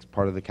it was, like,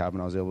 part of the cabin.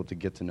 I was able to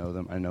get to know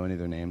them. I didn't know any of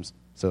their names.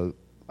 So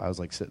I was,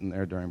 like, sitting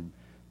there during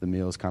the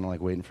meals, kind of,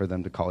 like, waiting for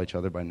them to call each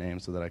other by name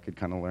so that I could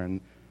kind of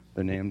learn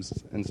their names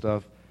and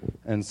stuff.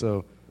 And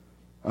so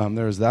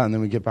there was that. And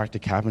then we get back to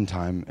cabin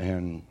time,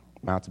 and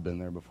Matt's been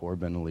there before,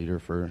 been a leader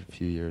for a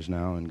few years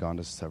now and gone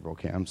to several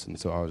camps. And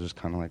so I was just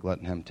kind of, like,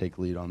 letting him take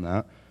lead on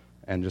that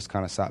and just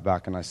kind of sat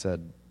back, and I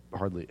said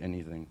hardly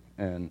anything.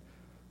 And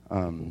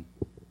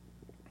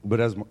but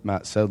as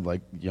Matt said,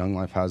 like, Young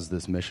Life has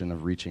this mission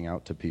of reaching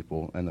out to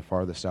people and the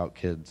farthest out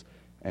kids.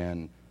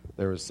 And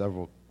there was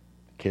several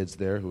kids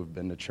there who have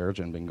been to church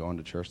and been going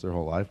to church their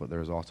whole life, but there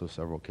was also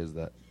several kids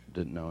that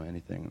didn't know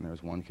anything. And there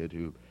was one kid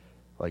who,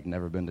 like,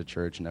 never been to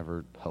church,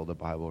 never held a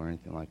Bible or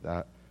anything like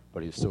that,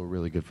 but he was still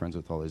really good friends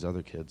with all these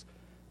other kids.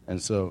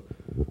 And so,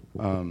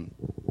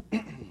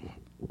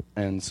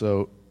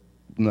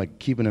 like,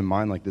 keeping in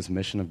mind, like, this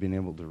mission of being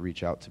able to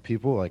reach out to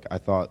people, like, I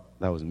thought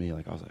that was me.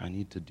 Like, I was like, I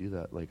need to do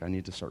that. Like, I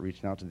need to start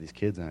reaching out to these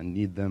kids, and I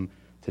need them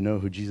to know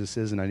who Jesus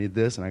is, and I need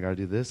this, and I got to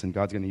do this, and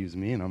God's going to use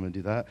me, and I'm going to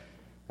do that.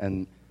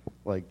 And,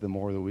 like, the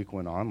more the week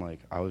went on, like,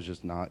 I was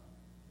just not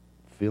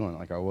feeling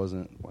like I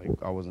wasn't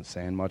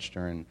saying much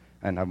during,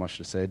 I didn't have much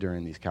to say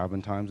during these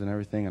cabin times and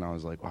everything, and I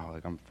was like, wow,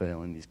 like, I'm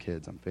failing these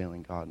kids, I'm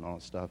failing God and all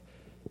this stuff.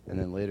 And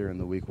then later in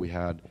the week we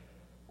had,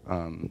 I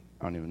don't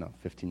even know,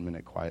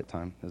 15-minute quiet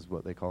time is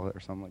what they call it or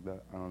something like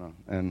that. I don't know.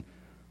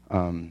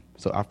 And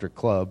so after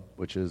club,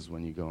 which is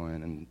when you go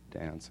in and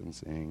dance and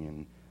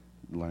sing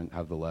and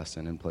have the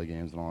lesson and play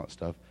games and all that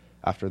stuff,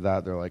 after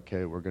that they're like,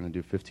 okay, we're going to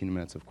do 15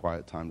 minutes of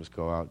quiet time. Just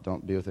go out.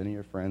 Don't be with any of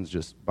your friends.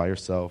 Just by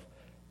yourself,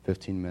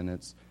 15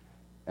 minutes.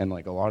 And,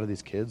 like, a lot of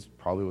these kids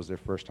probably was their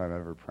first time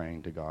ever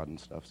praying to God and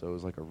stuff. So it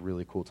was, like, a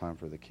really cool time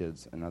for the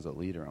kids. And as a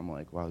leader, I'm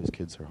like, wow, these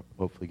kids are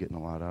hopefully getting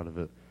a lot out of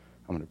it.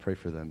 I'm going to pray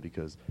for them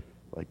because,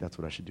 like, that's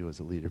what I should do as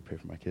a leader, pray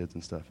for my kids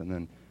and stuff. And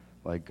then,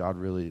 like, God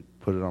really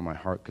put it on my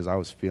heart because I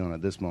was feeling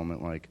at this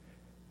moment like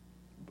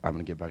I'm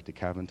going to get back to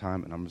cabin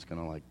time and I'm just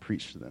going to, like,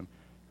 preach to them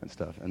and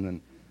stuff. And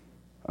then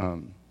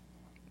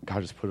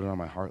God just put it on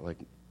my heart, like,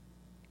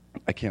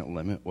 I can't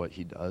limit what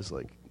he does.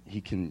 Like, he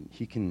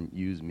can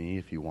use me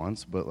if he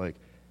wants, but, like,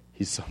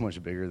 he's so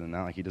much bigger than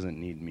that. Like, he doesn't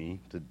need me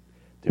to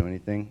do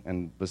anything.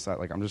 And besides,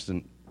 like, I'm just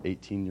an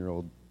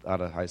 18-year-old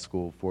out of high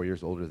school, 4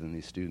 years older than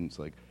these students.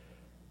 Like,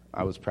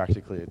 I was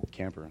practically a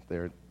camper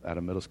there at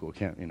a middle school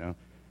camp, you know.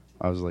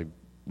 I was like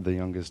the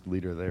youngest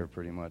leader there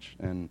pretty much.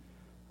 And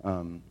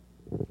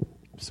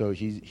so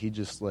he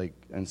just, like,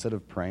 instead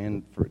of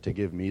praying to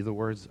give me the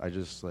words, I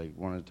just, like,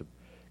 wanted to,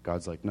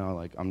 God's like, no,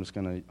 like, I'm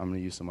gonna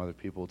use some other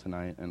people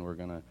tonight, and we're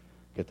gonna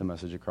get the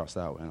message across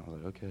that way. And I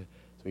was like, okay.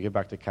 So we get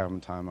back to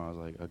cabin time. I was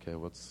like, okay,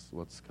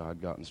 what's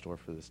God got in store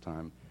for this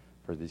time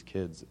for these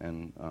kids?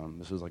 And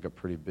this was like a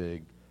pretty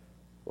big,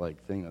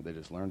 like, thing that they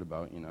just learned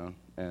about, you know.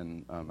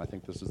 And I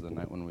think this was the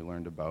night when we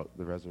learned about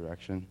the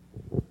resurrection,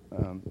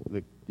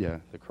 the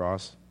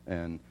cross.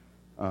 And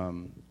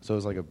so it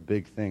was like a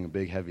big thing, a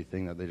big heavy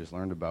thing that they just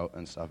learned about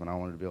and stuff. And I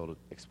wanted to be able to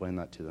explain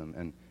that to them.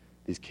 And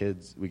these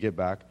kids, we get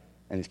back,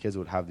 and these kids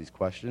would have these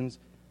questions,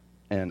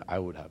 and I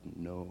would have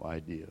no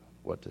idea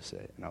what to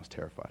say. And I was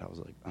terrified. I was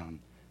like,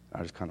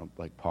 I just kind of,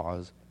 like,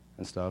 pause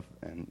and stuff,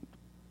 and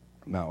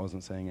Matt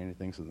wasn't saying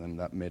anything, so then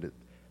that made it,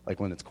 like,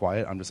 when it's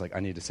quiet, I'm just like, I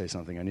need to say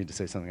something, I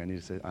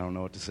don't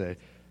know what to say.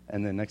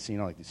 And then next thing you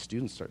know, like, these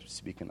students start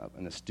speaking up,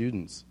 and the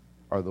students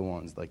are the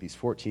ones, like, these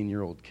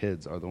 14-year-old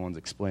kids are the ones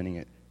explaining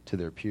it to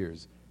their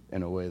peers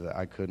in a way that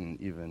I couldn't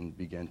even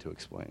begin to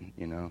explain,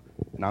 you know?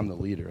 And I'm the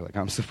leader. Like,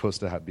 I'm supposed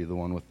to be the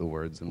one with the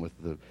words and with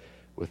the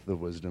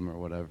wisdom or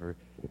whatever.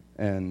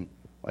 And,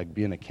 like,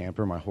 being a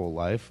camper my whole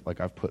life, like,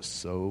 I've put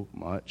so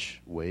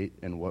much weight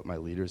in what my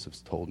leaders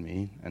have told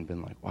me and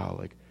been like, wow,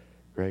 like,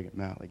 Greg and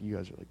Matt, like, you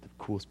guys are, like, the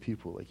coolest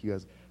people. Like, you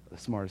guys are the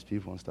smartest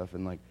people and stuff.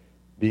 And, like,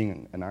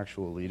 being an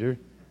actual leader,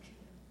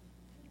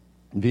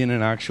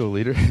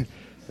 it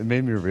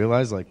made me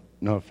realize, like,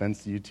 no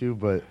offense to you two,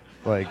 but,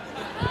 like,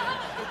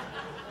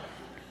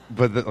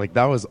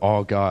 that was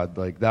all God.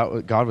 Like,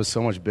 God was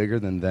so much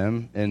bigger than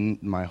them.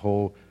 And my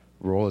whole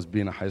role as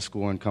being a high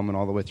schooler and coming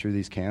all the way through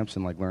these camps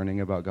and, like,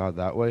 learning about God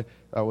that way,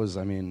 that was,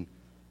 I mean,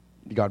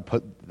 God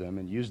put them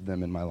and used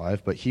them in my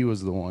life, but he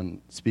was the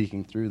one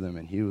speaking through them,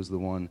 and he was the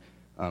one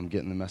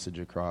getting the message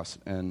across.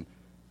 And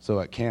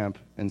so at camp,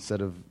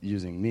 instead of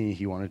using me,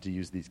 he wanted to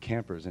use these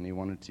campers, and he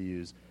wanted to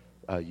use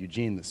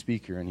Eugene, the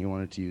speaker, and he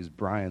wanted to use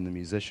Brian, the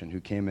musician, who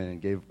came in and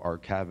gave our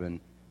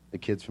cabin, the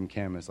kids from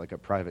Camas, like, a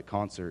private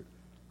concert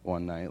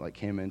one night, like,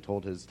 came in,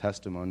 told his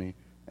testimony,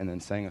 and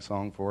then sang a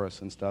song for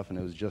us and stuff, and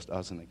it was just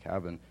us in the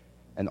cabin.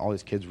 And all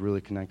these kids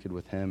really connected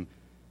with him,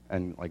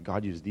 and, like,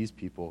 God used these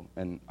people.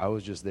 And I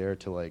was just there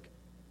to, like,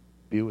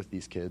 be with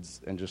these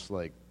kids and just,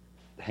 like,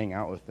 hang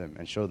out with them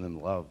and show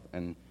them love.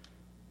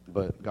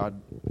 But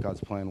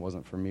God's plan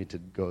wasn't for me to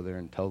go there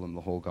and tell them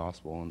the whole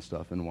gospel and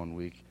stuff in 1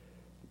 week.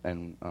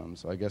 And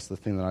so I guess the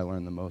thing that I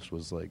learned the most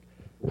was, like,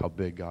 how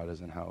big God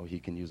is and how he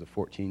can use a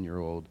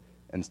 14-year-old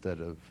instead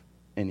of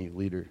any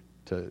leader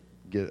to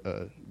get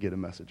a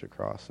message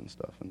across and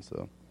stuff. And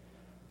so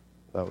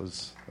that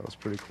was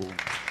pretty cool.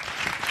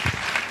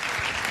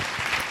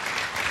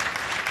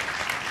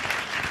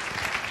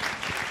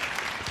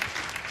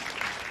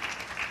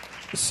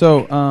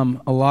 So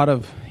a lot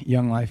of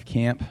Young Life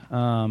Camp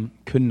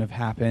couldn't have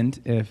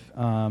happened if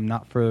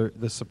not for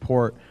the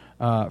support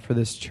from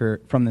this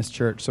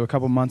church. So a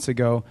couple months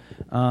ago,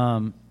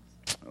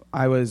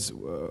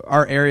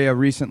 our area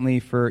recently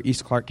for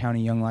East Clark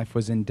County Young Life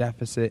was in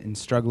deficit and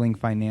struggling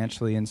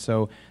financially, and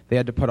so they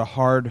had to put a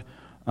hard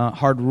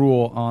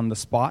rule on the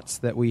spots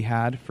that we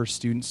had for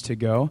students to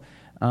go,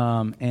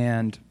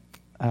 and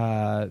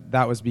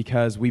that was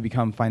because we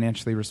become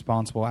financially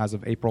responsible as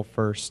of April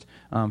 1st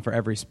for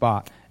every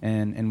spot,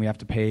 and we have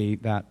to pay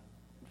that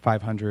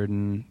 $500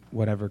 and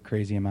whatever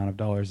crazy amount of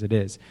dollars it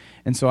is.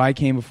 And so I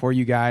came before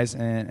you guys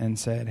and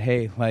said,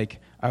 hey, like,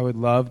 I would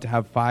love to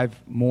have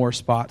 5 more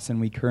spots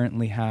than we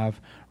currently have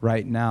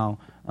right now.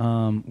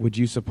 Would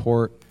you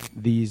support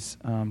these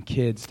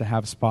kids to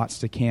have spots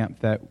to camp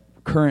that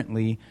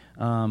currently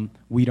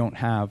we don't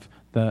have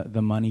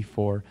the money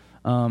for?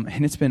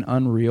 And it's been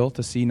unreal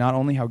to see not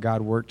only how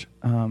God worked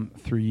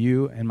through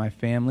you and my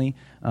family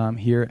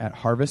here at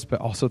Harvest, but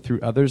also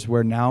through others.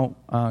 Where now,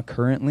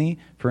 currently,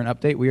 for an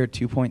update, we are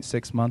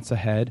 2.6 months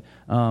ahead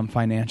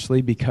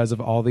financially because of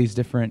all these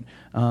different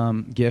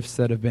gifts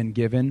that have been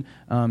given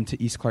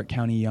to East Clark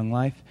County Young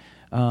Life.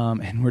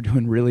 And we're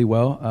doing really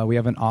well. We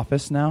have an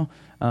office now.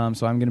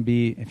 So I'm going to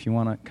be, if you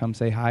want to come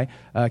say hi,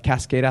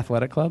 Cascade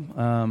Athletic Club.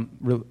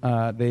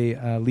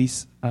 They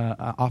lease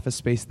office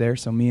space there,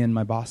 so me and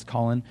my boss,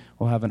 Colin,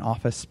 will have an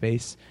office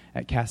space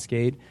at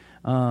Cascade.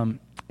 And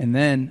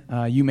then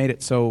you made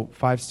it so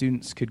 5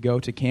 students could go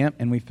to camp,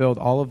 and we filled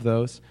all of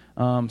those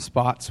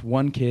spots.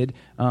 One kid,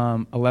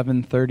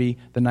 11:30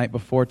 the night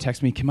before,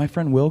 texted me, can my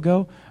friend Will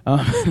go?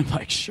 I'm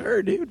like,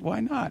 sure, dude,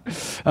 why not?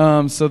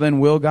 So then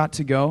Will got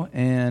to go,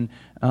 and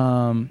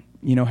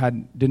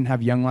didn't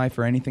have Young Life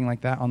or anything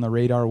like that on the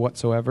radar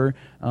whatsoever.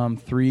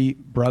 3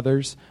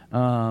 brothers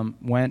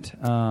went.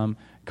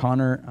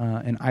 Connor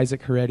and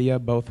Isaac Heredia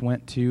both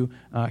went to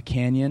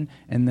Canyon,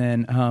 and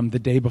then the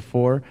day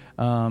before,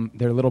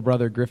 their little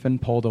brother Griffin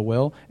pulled a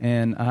will,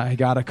 and I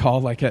got a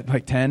call at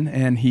 10,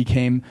 and he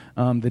came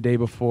the day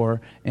before,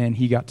 and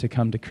he got to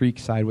come to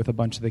Creekside with a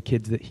bunch of the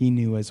kids that he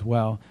knew as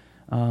well.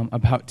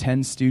 About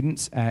 10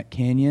 students at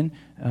Canyon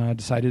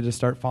decided to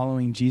start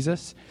following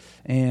Jesus,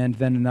 and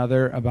then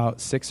another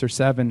about 6 or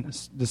 7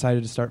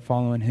 decided to start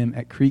following him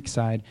at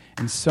Creekside.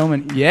 And so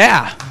many,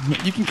 yeah,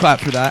 you can clap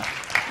for that.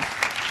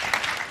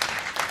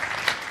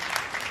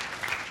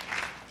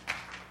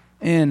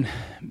 And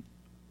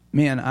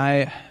man,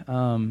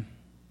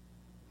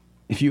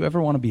 if you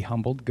ever want to be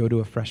humbled, go to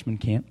a freshman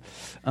camp,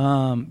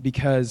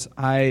 because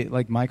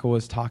like Michael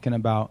was talking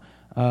about,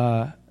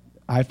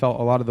 I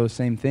felt a lot of those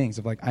same things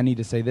of I need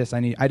to say this.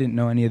 I didn't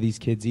know any of these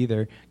kids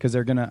either, because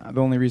the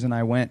only reason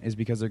I went is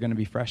because they're going to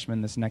be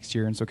freshmen this next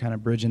year, and so kind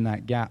of bridging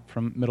that gap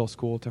from middle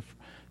school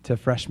to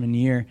freshman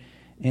year.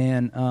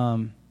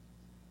 And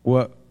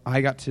what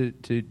I got to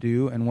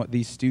do, and what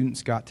these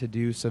students got to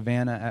do,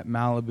 Savannah at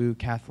Malibu,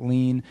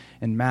 Kathleen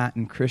and Matt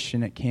and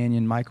Christian at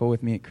Canyon, Michael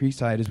with me at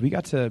Creekside, is we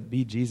got to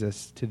be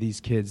Jesus to these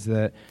kids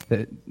that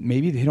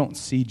maybe they don't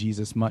see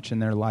Jesus much in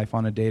their life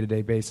on a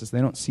day-to-day basis.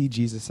 They don't see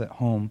Jesus at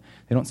home.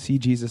 They don't see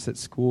Jesus at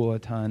school a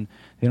ton.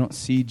 They don't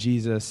see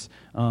Jesus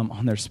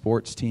on their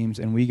sports teams.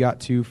 And we got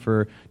to,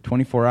 for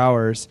 24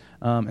 hours,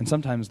 and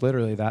sometimes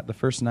literally that, the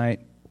first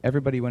night,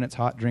 everybody, when it's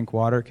hot, drink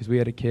water, because we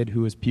had a kid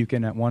who was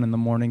puking at 1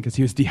 a.m. because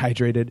he was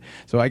dehydrated.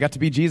 So I got to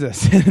be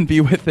Jesus and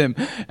be with him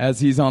as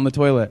he's on the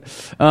toilet.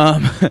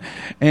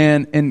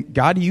 And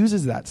God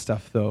uses that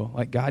stuff, though.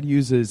 God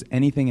uses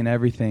anything and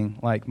everything,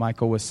 like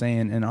Michael was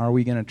saying. And are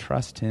we going to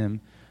trust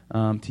him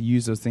to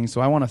use those things?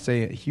 So I want to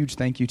say a huge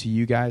thank you to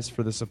you guys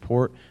for the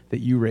support that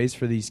you raised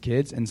for these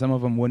kids. And some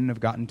of them wouldn't have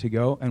gotten to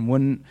go and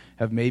wouldn't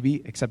have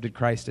maybe accepted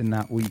Christ in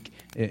that week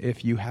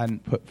if you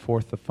hadn't put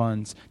forth the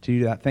funds to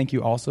do that. Thank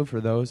you also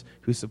for those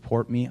who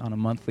support me on a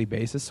monthly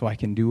basis so I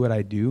can do what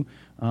I do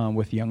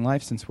with Young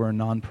Life, since we're a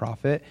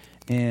nonprofit.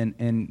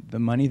 And the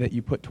money that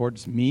you put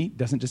towards me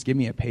doesn't just give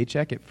me a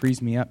paycheck. It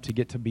frees me up to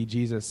get to be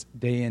Jesus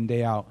day in,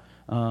 day out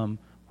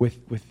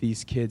with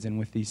these kids and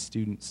with these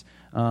students.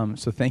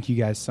 So thank you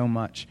guys so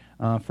much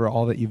for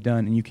all that you've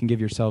done, and you can give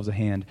yourselves a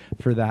hand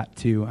for that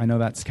too. I know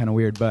that's kind of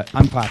weird, but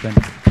I'm clapping.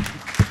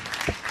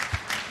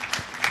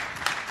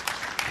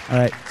 All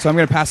right, so I'm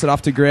going to pass it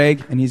off to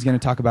Greg, and he's going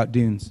to talk about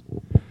dunes.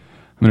 I'm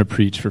going to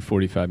preach for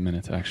 45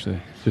 minutes, actually.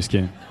 Just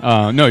kidding.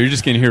 No, you're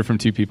just going to hear from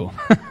 2 people.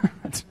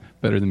 That's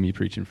better than me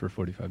preaching for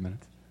 45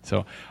 minutes.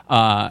 So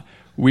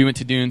we went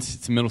to Dunes.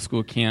 It's a middle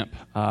school camp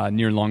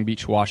near Long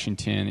Beach,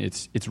 Washington.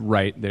 It's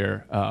right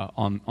there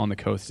on the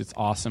coast. It's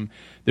awesome.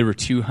 There were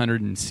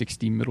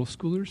 260 middle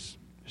schoolers.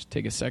 Just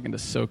take a second to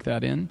soak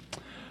that in.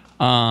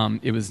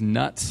 It was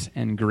nuts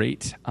and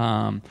great.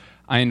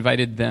 I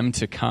invited them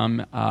to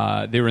come.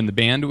 They were in the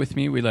band with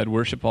me. We led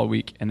worship all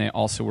week, and they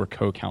also were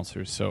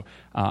co-counselors. So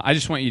I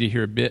just want you to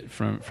hear a bit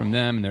from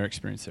them and their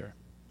experience there.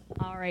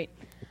 All right.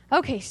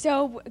 Okay,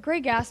 so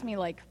Greg asked me,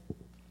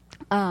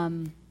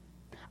 I'm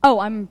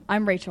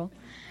Rachel.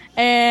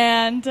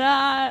 And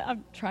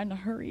I'm trying to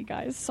hurry,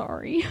 guys.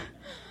 Sorry.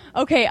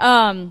 Okay,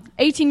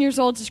 18 years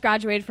old, just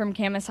graduated from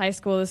Camas High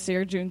School this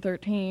year, June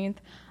 13th.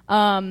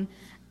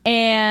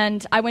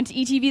 And I went to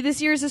ETV this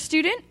year as a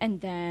student,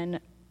 and then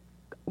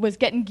was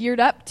getting geared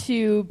up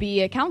to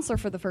be a counselor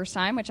for the first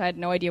time, which I had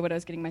no idea what I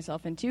was getting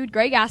myself into.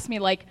 Greg asked me,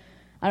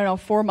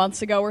 4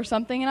 months ago or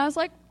something, and I was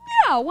like,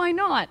 yeah, why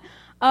not?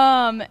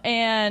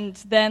 And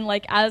then,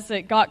 as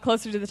it got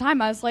closer to the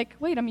time, I was like,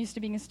 wait, I'm used to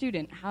being a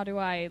student. How do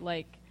I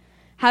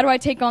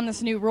take on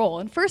this new role?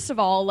 And first of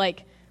all,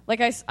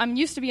 I'm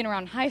used to being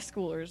around high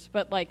schoolers,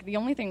 but, the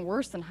only thing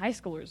worse than high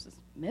schoolers is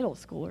middle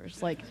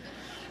schoolers.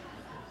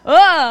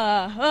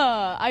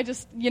 I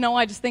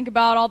just think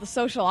about all the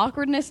social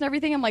awkwardness and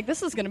everything. I'm like,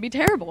 this is going to be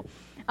terrible.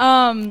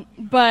 And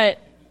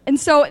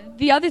so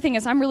the other thing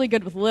is I'm really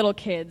good with little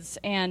kids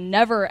and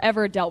never,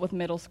 ever dealt with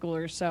middle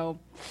schoolers. So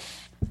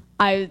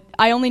I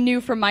only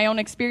knew from my own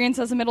experience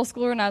as a middle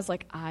schooler, and I was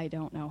like, I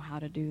don't know how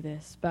to do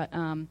this. But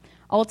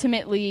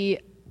ultimately,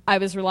 I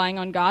was relying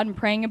on God and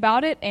praying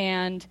about it,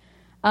 and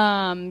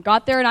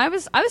got there, and I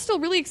was still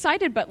really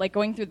excited, but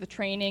going through the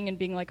training and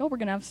being like, oh, we're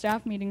going to have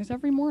staff meetings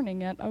every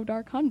morning at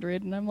Dark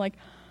 100, and I'm like,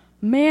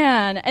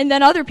 man. And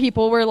then other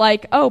people were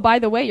like, oh, by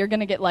the way, you're going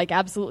to get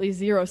absolutely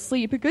zero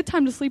sleep. A good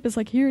time to sleep is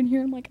here and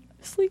here. I'm like,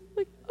 sleep?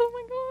 Oh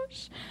my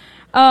gosh.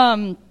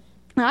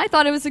 I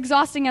thought it was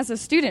exhausting as a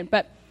student,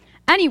 but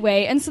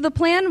anyway, and so the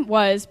plan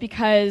was,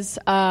 because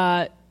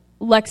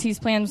Lexi's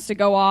plan was to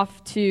go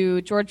off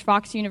to George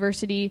Fox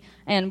University,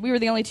 and we were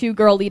the only 2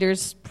 girl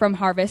leaders from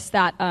Harvest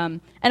that,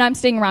 and I'm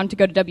staying around to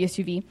go to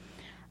WSUV,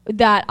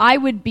 that I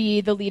would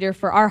be the leader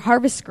for our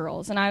Harvest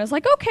girls. And I was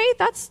like, okay,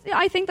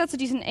 I think that's a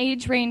decent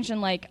age range,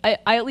 and I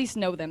at least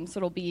know them, so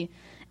it'll be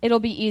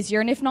easier.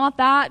 And if not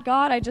that,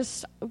 God,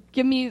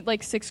 give me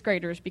 6th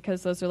graders,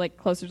 because those are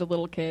closer to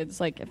little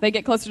kids. If they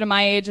get closer to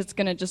my age, it's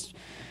gonna just,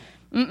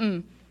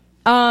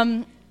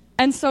 And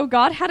so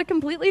God had a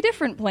completely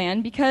different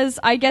plan, because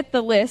I get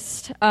the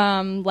list,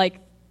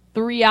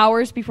 3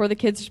 hours before the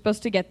kids are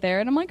supposed to get there.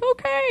 And I'm like,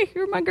 okay,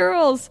 here are my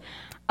girls.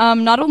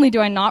 Not only do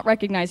I not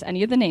recognize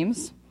any of the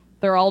names,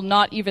 they're all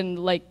not even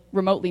like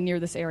remotely near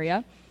this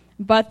area,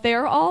 but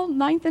they're all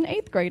 9th and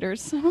 8th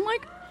graders. And I'm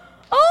like,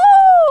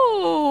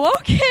 oh,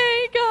 okay,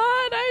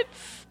 God, I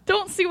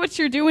don't see what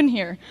you're doing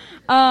here.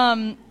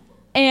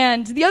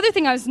 And the other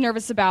thing I was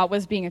nervous about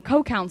was being a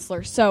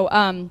co-counselor. So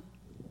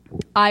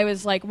I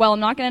was like, well, I'm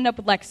not going to end up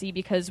with Lexi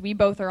because we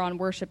both are on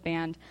worship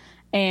band.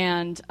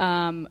 And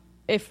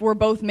if we're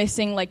both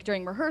missing, like,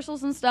 during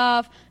rehearsals and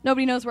stuff,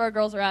 nobody knows where our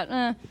girls are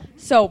at.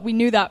 So we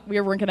knew that we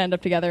weren't going to end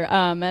up together.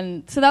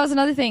 And so that was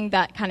another thing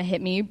that kind of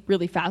hit me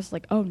really fast.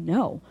 Like, oh,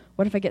 no.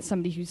 What if I get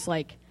somebody who's,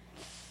 like,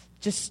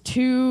 just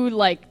too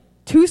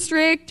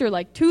strict or,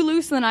 like, too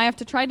loose, and then I have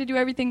to try to do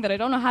everything that I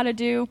don't know how to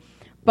do?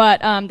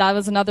 But that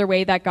was another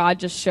way that God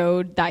just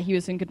showed that he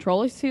was in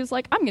control. He was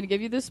like, I'm going to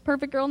give you this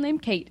perfect girl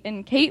named Kate.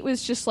 And Kate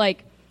was just,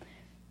 like,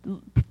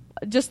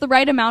 just the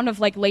right amount of,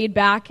 like, laid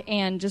back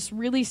and just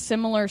really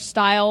similar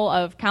style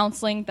of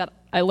counseling that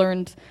I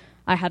learned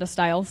I had a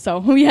style. So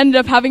we ended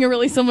up having a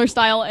really similar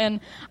style. And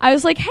I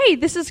was like, hey,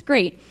 this is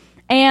great.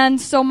 And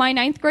so my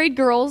 9th grade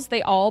girls,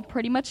 they all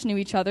pretty much knew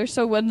each other.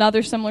 So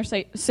another similar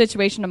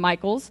situation to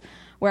Michael's,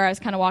 where I was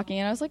kind of walking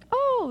in, I was like,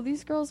 oh,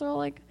 these girls are all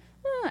like,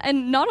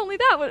 and not only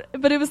that,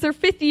 but it was their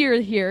 5th year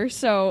here,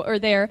 or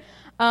there.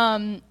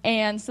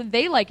 And so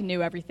they, like,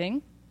 knew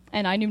everything.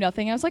 And I knew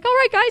nothing. I was like, all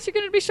right, guys, you're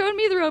going to be showing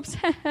me the ropes.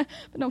 But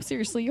no,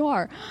 seriously, you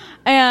are.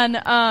 And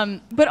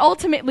but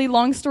ultimately,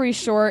 long story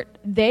short,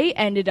 they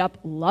ended up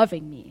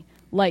loving me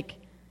like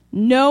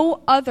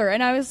no other.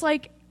 And I was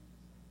like,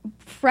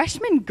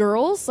 freshman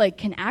girls, like,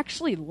 can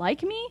actually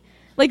like me?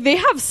 Like, they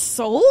have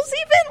souls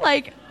even?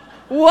 Like,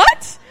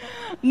 what?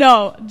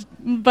 No,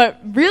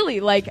 but really,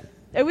 like,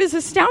 it was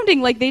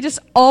astounding. Like, they just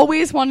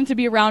always wanted to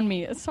be around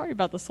me. Sorry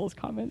about the souls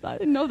comment. I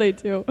didn't know they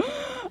do.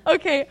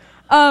 Okay.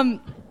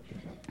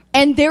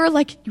 And they were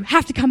like, you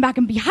have to come back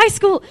and be high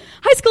school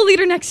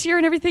leader next year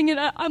and everything. And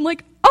I'm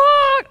like,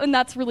 oh, and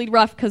that's really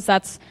rough because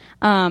that's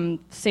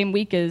same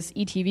week as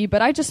ETV.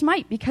 But I just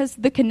might, because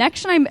the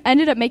connection I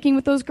ended up making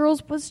with those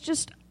girls was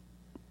just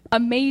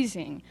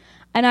amazing.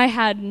 And I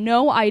had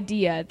no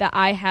idea that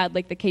I had,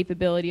 like, the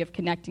capability of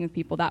connecting with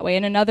people that way.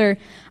 And another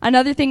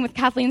thing with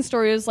Kathleen's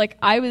story was, like,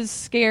 I was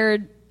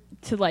scared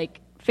to, like,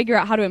 figure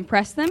out how to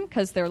impress them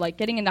because they're, like,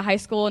 getting into high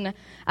school. And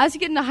as you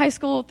get into high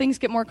school, things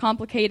get more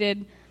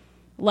complicated.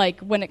 Like,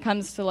 when it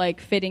comes to,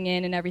 like, fitting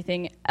in and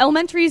everything.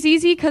 Elementary is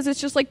easy because it's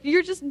just, like,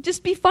 you're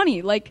just be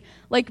funny. Like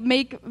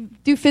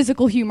do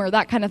physical humor,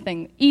 that kind of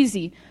thing.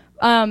 Easy.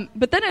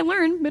 But then I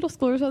learned middle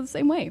schoolers are the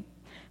same way.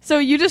 So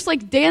you just,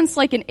 like, dance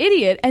like an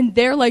idiot, and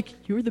they're like,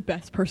 you're the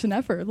best person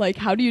ever. Like,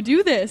 how do you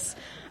do this?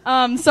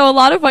 So a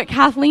lot of what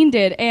Kathleen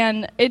did,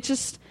 and it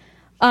just,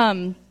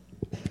 it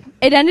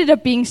ended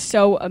up being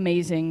so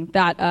amazing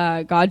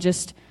that God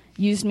just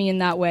used me in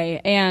that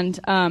way.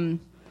 And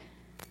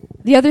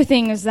the other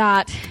thing is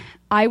that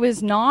I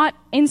was not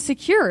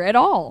insecure at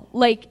all.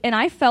 Like, and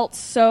I felt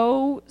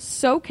so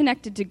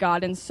connected to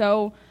God and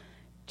so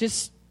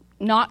just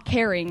not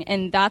caring.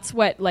 And that's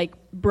what, like,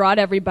 brought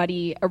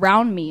everybody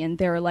around me. And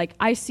they were like,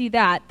 I see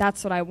that.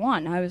 That's what I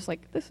want. And I was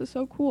like, this is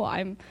so cool.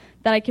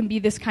 That I can be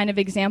this kind of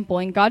example.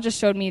 And God just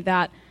showed me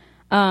that,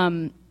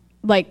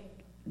 like,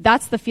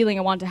 that's the feeling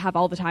I want to have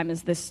all the time,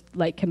 is this,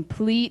 like,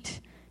 complete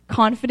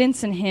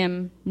confidence in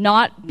him,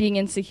 not being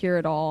insecure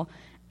at all.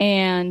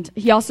 And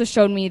he also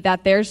showed me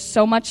that there's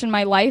so much in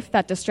my life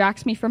that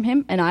distracts me from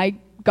him, and I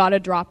got to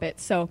drop it.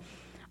 So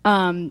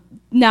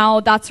now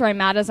that's where I'm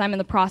at, as I'm in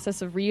the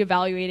process of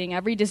reevaluating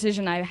every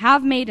decision I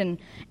have made and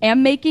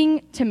am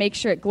making to make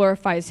sure it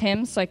glorifies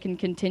him, so I can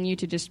continue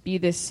to just be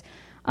this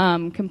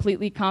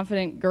completely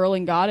confident girl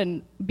in God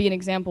and be an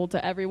example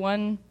to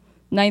everyone,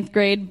 9th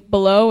grade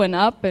below and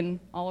up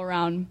and all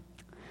around.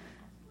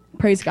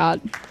 Praise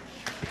God.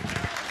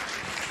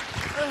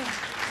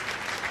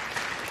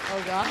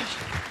 Oh, gosh.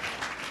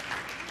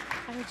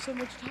 I have so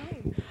much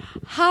time.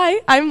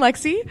 Hi, I'm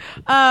Lexi.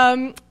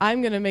 I'm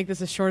going to make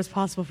this as short as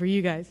possible for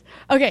you guys.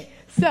 Okay,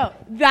 so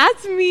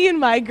that's me and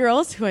my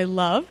girls, who I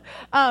love.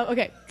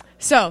 Okay,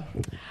 so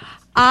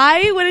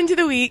I went into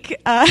the week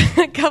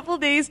a couple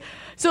days.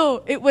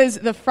 So it was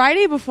the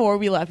Friday before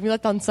we left. We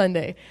left on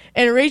Sunday.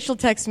 And Rachel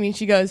texted me and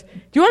she goes, do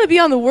you want to be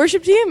on the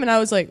worship team? And I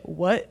was like,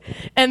 what?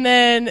 And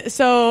then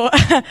so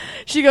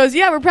she goes,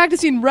 yeah, we're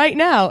practicing right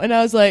now. And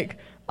I was like,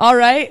 all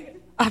right.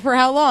 For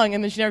how long?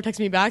 And then she never texted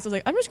me back. So I was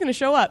like, I'm just going to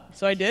show up.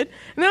 So I did.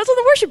 And then I was on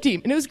the worship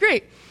team, and it was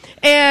great.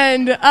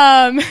 And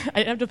I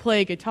didn't have to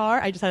play guitar.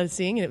 I just had to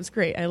sing, and it was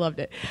great. I loved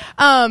it.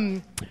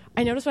 I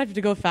noticed when I have to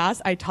go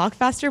fast, I talk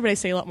faster, but I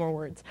say a lot more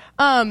words.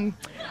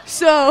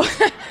 So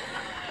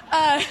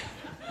that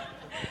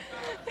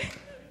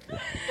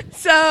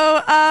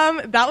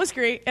was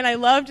great. And I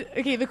loved,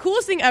 okay, the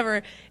coolest thing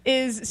ever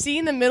is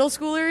seeing the middle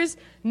schoolers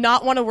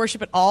not want to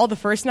worship at all the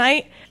first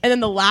night, and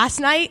then the last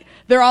night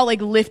they're all, like,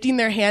 lifting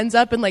their hands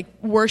up and, like,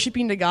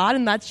 worshiping to God.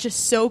 And that's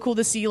just so cool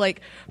to see,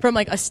 like, from,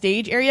 like, a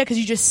stage area, because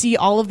you just see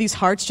all of these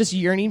hearts just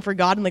yearning for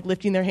God and, like,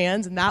 lifting their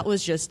hands. And that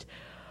was just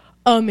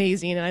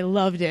amazing, and I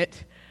loved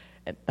it.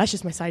 That's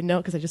just my side note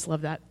because I just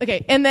love that.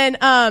 Okay, and then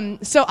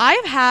so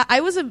I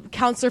was a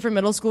counselor for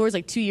middle schoolers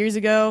like 2 years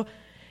ago,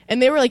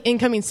 and they were like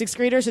incoming 6th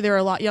graders, so they were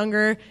a lot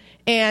younger.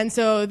 And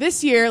so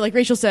this year, like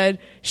Rachel said,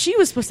 she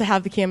was supposed to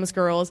have the Camas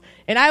girls,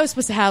 and I was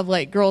supposed to have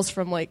like girls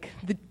from like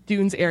the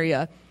Dunes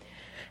area.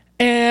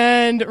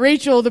 And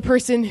Rachel, the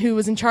person who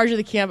was in charge of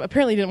the camp,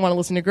 apparently didn't want to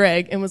listen to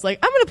Greg and was like,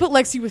 I'm going to put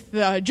Lexi with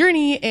the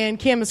Journey and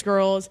Camas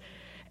girls,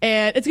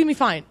 and it's going to be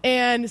fine.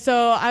 And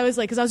so I was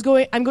like, because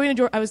I'm going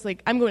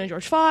to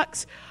George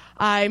Fox.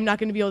 I'm not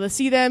going to be able to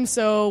see them,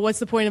 so what's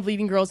the point of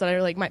leaving girls that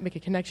I like might make a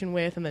connection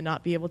with and then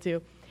not be able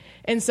to?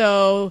 And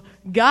so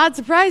God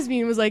surprised me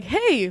and was like,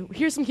 hey,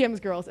 here's some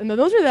Camas girls. And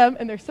those are them,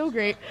 and they're so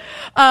great.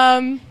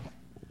 And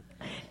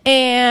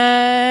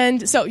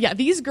so, yeah,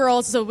 these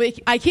girls, so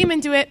I came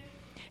into it,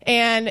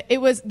 and they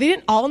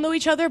didn't all know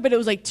each other, but it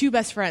was like 2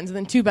 best friends, and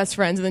then 2 best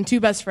friends, and then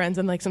 2 best friends,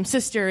 and like some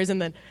sisters, and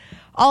then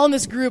all in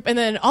this group. And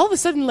then all of a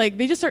sudden, like,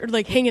 they just started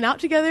like hanging out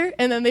together,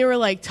 and then they were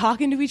like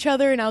talking to each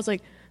other, and I was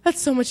like, that's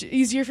so much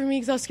easier for me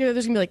because I was scared that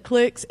there's going to be like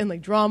cliques and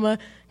like drama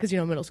because,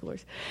 middle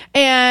schoolers.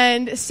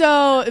 And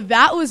so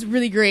that was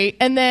really great.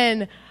 And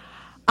then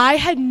I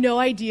had no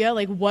idea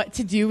like what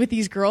to do with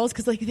these girls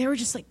because like they were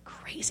just like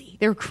crazy.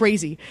 They were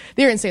crazy.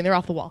 They were insane. They were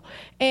off the wall.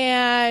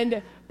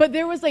 But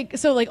there was like,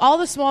 so like all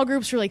the small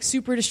groups were like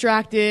super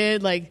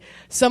distracted. Like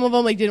some of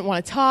them like didn't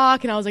want to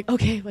talk. And I was like,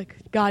 okay, like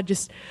God,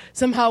 just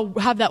somehow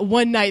have that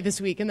one night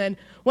this week. And then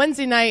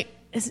Wednesday night,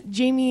 is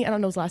Jamie, I don't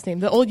know his last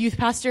name, the old youth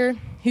pastor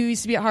who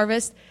used to be at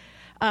Harvest,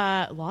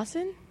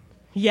 Lawson?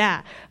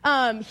 Yeah.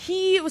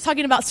 He was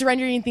talking about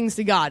surrendering things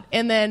to God.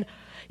 And then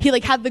he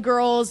like had the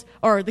girls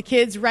or the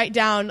kids write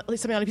down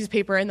something on a piece of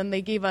paper, and then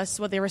they gave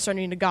us what they were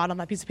surrendering to God on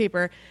that piece of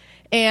paper.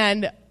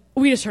 And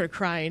we just started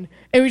crying,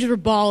 and we just were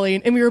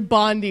bawling, and we were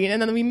bonding,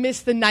 and then we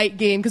missed the night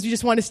game because we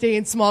just wanted to stay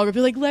in small group.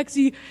 They're like,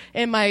 Lexi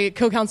and my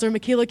co-counselor,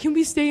 Michaela, can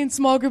we stay in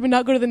small group and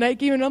not go to the night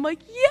game? And I'm like,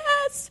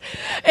 yes!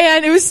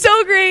 And it was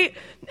so great.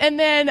 And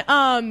then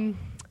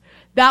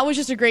that was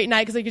just a great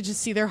night because I could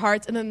just see their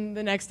hearts. And then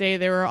the next day,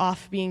 they were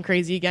off being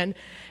crazy again.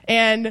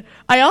 And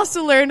I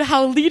also learned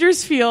how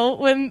leaders feel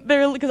when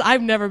because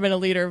I've never been a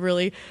leader,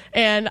 really.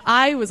 And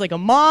I was like a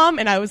mom,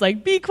 and I was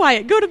like, be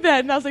quiet, go to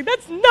bed. And I was like,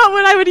 that's not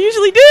what I would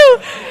usually do.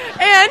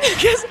 And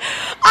because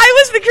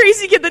I was the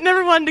crazy kid that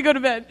never wanted to go to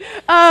bed.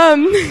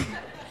 And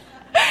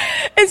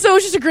so it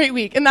was just a great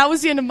week. And that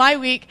was the end of my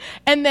week.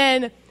 And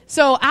then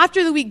so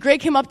after the week,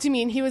 Greg came up to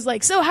me and he was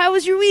like, so how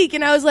was your week?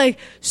 And I was like,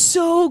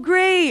 so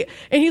great.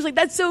 And he was like,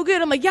 that's so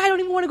good. I'm like, yeah, I don't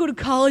even want to go to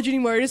college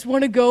anymore. I just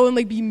want to go and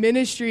like be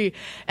ministry.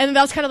 And then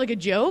that was kind of like a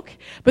joke.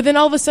 But then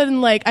all of a sudden,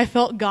 like I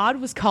felt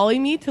God was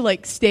calling me to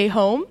like stay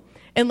home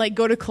and like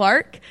go to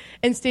Clark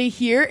and stay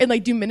here and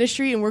like do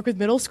ministry and work with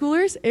middle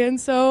schoolers.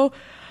 And so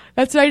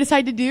that's what I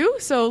decided to do.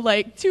 So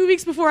like 2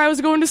 weeks before I was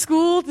going to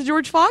school to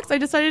George Fox, I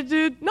decided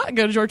to not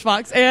go to George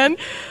Fox and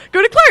go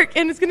to Clark.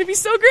 And it's going to be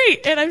so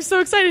great. And I'm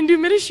so excited to do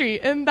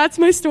ministry. And that's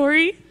my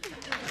story.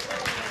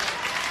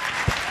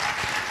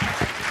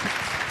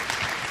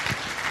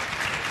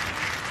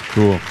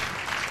 Cool.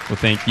 Well,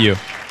 thank you.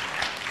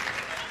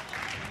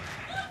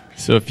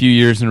 So a few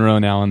years in a row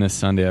now on this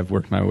Sunday, I've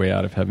worked my way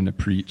out of having to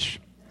preach,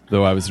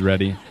 though I was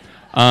ready.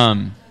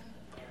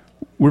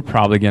 We're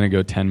probably going to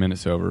go 10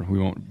 minutes over. We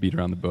won't beat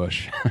around the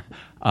bush.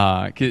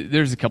 'Cause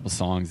there's a couple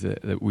songs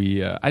that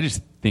we, I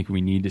just think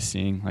we need to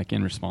sing, like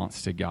in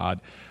response to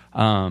God.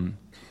 I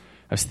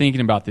was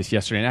thinking about this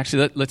yesterday, and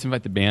actually let's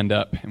invite the band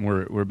up, and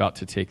we're about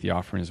to take the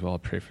offering as well. I'll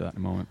pray for that in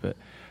a moment. But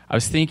I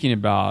was thinking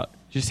about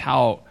just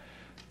how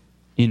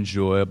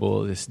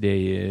enjoyable this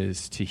day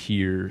is to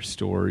hear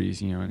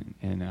stories, and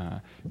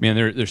man,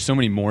 there's so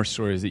many more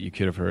stories that you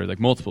could have heard, like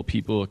multiple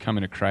people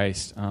coming to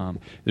Christ.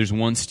 There's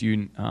one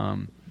student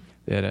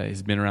that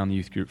has been around the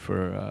youth group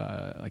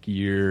for like a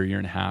year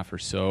and a half or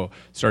so,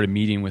 started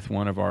meeting with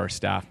one of our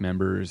staff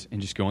members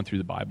and just going through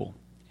the Bible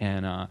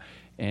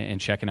and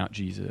checking out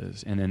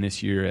Jesus. And then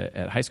this year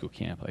at high school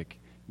camp, like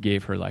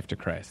gave her life to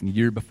Christ. And the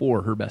year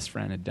before, her best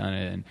friend had done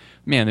it. And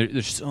man,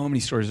 there's so many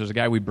stories. There's a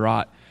guy we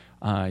brought.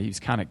 He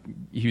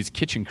was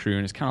kitchen crew,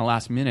 and it's kind of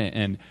last minute,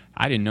 and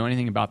I didn't know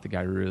anything about the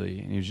guy really,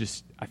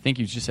 and I think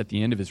he was just at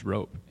the end of his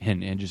rope,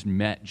 and just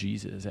met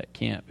Jesus at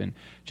camp, and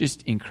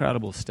just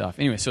incredible stuff.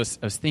 Anyway, so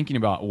I was thinking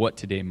about what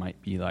today might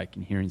be like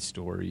and hearing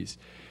stories,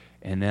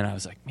 and then I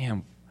was like,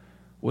 man,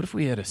 what if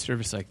we had a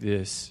service like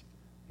this,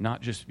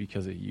 not just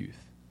because of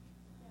youth,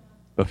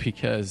 but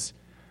because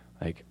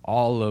like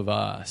all of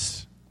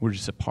us were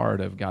just a part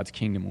of God's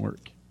kingdom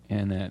work,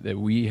 and that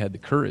we had the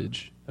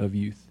courage of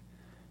youth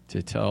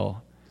to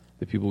tell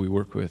the people we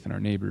work with and our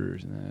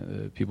neighbors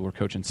and the people we're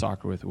coaching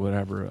soccer with,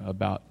 whatever,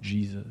 about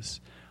Jesus.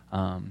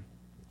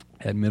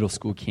 At middle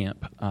school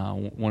camp,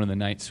 one of the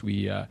nights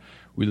we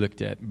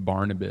looked at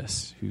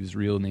Barnabas, whose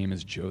real name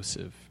is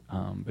Joseph,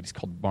 but he's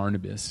called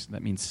Barnabas.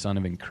 That means son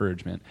of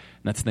encouragement.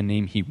 And that's the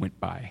name he went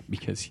by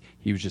because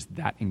he was just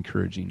that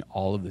encouraging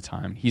all of the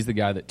time. He's the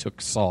guy that took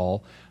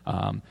Saul,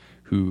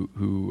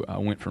 who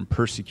went from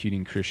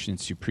persecuting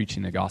Christians to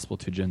preaching the gospel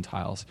to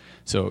Gentiles.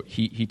 So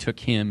he took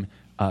him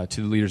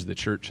to the leaders of the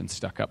church and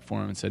stuck up for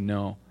him and said,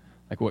 no,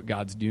 like what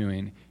God's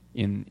doing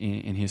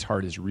in his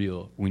heart is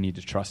real. We need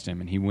to trust him.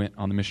 And he went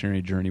on the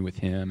missionary journey with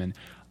him,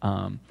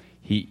 and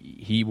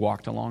he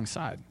walked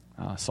alongside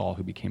Saul,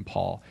 who became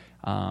Paul.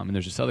 And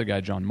there's this other guy,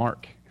 John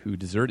Mark, who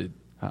deserted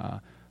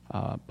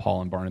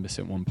Paul and Barnabas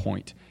at one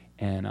point.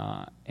 And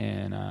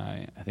I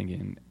think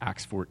in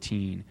Acts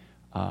 14,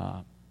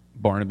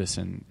 Barnabas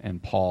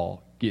and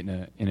Paul get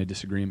in a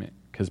disagreement,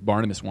 because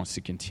Barnabas wants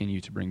to continue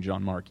to bring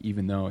John Mark,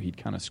 even though he'd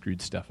kind of screwed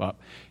stuff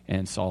up.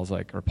 And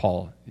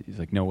Paul, he's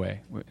like, no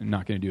way, I'm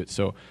not going to do it.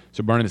 So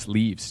Barnabas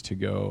leaves to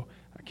go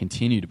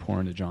continue to pour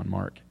into John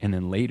Mark. And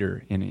then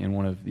later in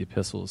one of the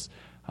epistles,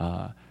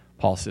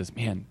 Paul says,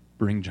 man,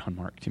 bring John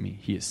Mark to me.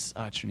 He is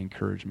such an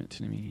encouragement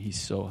to me.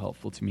 He's so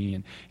helpful to me.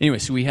 And anyway,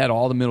 so we had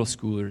all the middle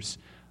schoolers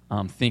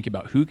think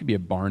about who could be a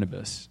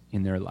Barnabas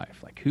in their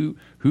life. Like who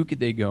could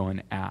they go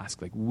and ask?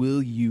 Like,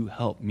 will you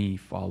help me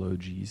follow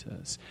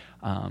Jesus?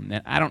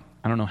 And I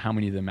don't know how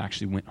many of them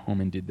actually went home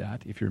and did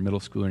that. If you're a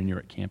middle schooler and you're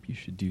at camp, you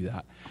should do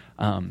that.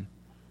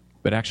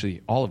 But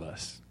actually, all of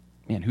us,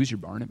 man, who's your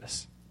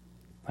Barnabas?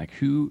 Like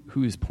who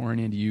is pouring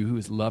into you? Who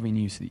is loving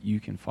you so that you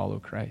can follow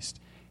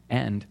Christ?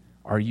 And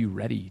are you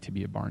ready to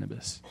be a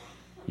Barnabas?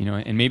 You know,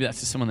 and maybe that's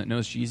to someone that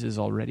knows Jesus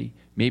already.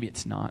 Maybe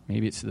it's not.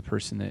 Maybe it's to the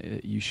person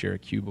that you share a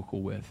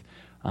cubicle with.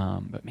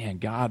 But man,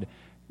 God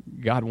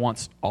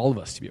wants all of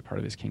us to be a part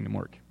of his kingdom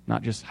work,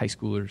 not just high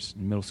schoolers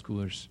and middle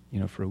schoolers, you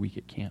know, for a week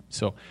at camp.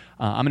 So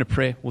I'm going to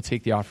pray. We'll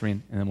take the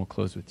offering, and then we'll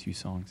close with 2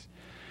 songs.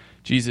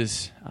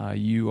 Jesus,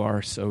 you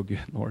are so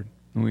good, Lord.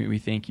 We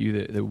thank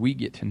you that we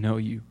get to know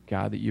you,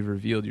 God, that you've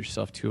revealed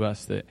yourself to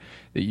us, that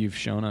you've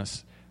shown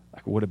us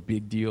like what a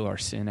big deal our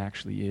sin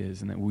actually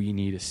is, and that we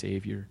need a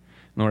Savior.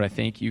 Lord, I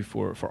thank you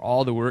for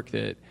all the work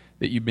that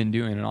you've been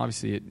doing. And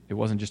obviously it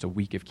wasn't just a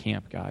week of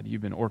camp, God.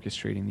 You've been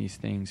orchestrating these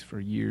things for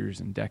years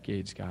and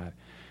decades, God.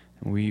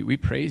 And we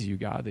praise you,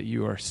 God, that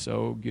you are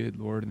so good,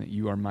 Lord, and that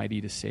you are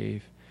mighty to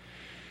save.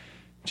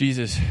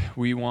 Jesus,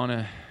 we want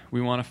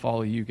to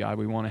follow you, God.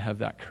 We want to have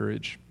that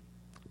courage.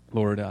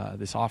 Lord,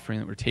 this offering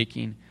that we're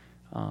taking,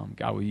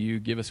 God, will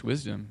you give us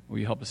wisdom? Will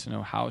you help us to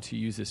know how to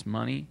use this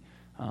money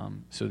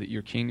so that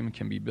your kingdom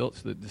can be built,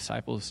 so that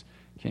disciples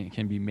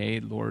can be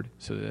made, Lord,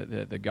 so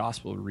that the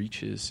gospel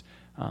reaches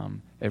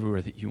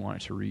everywhere that you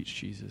want it to reach,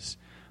 Jesus.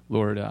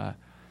 Lord, God,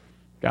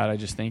 I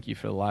just thank you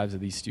for the lives of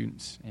these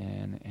students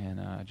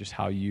and just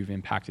how you've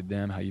impacted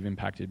them, how you've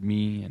impacted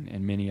me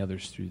and many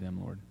others through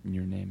them, Lord. In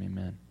your name,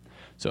 amen.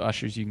 So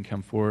ushers, you can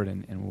come forward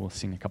and we'll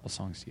sing a couple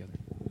songs together.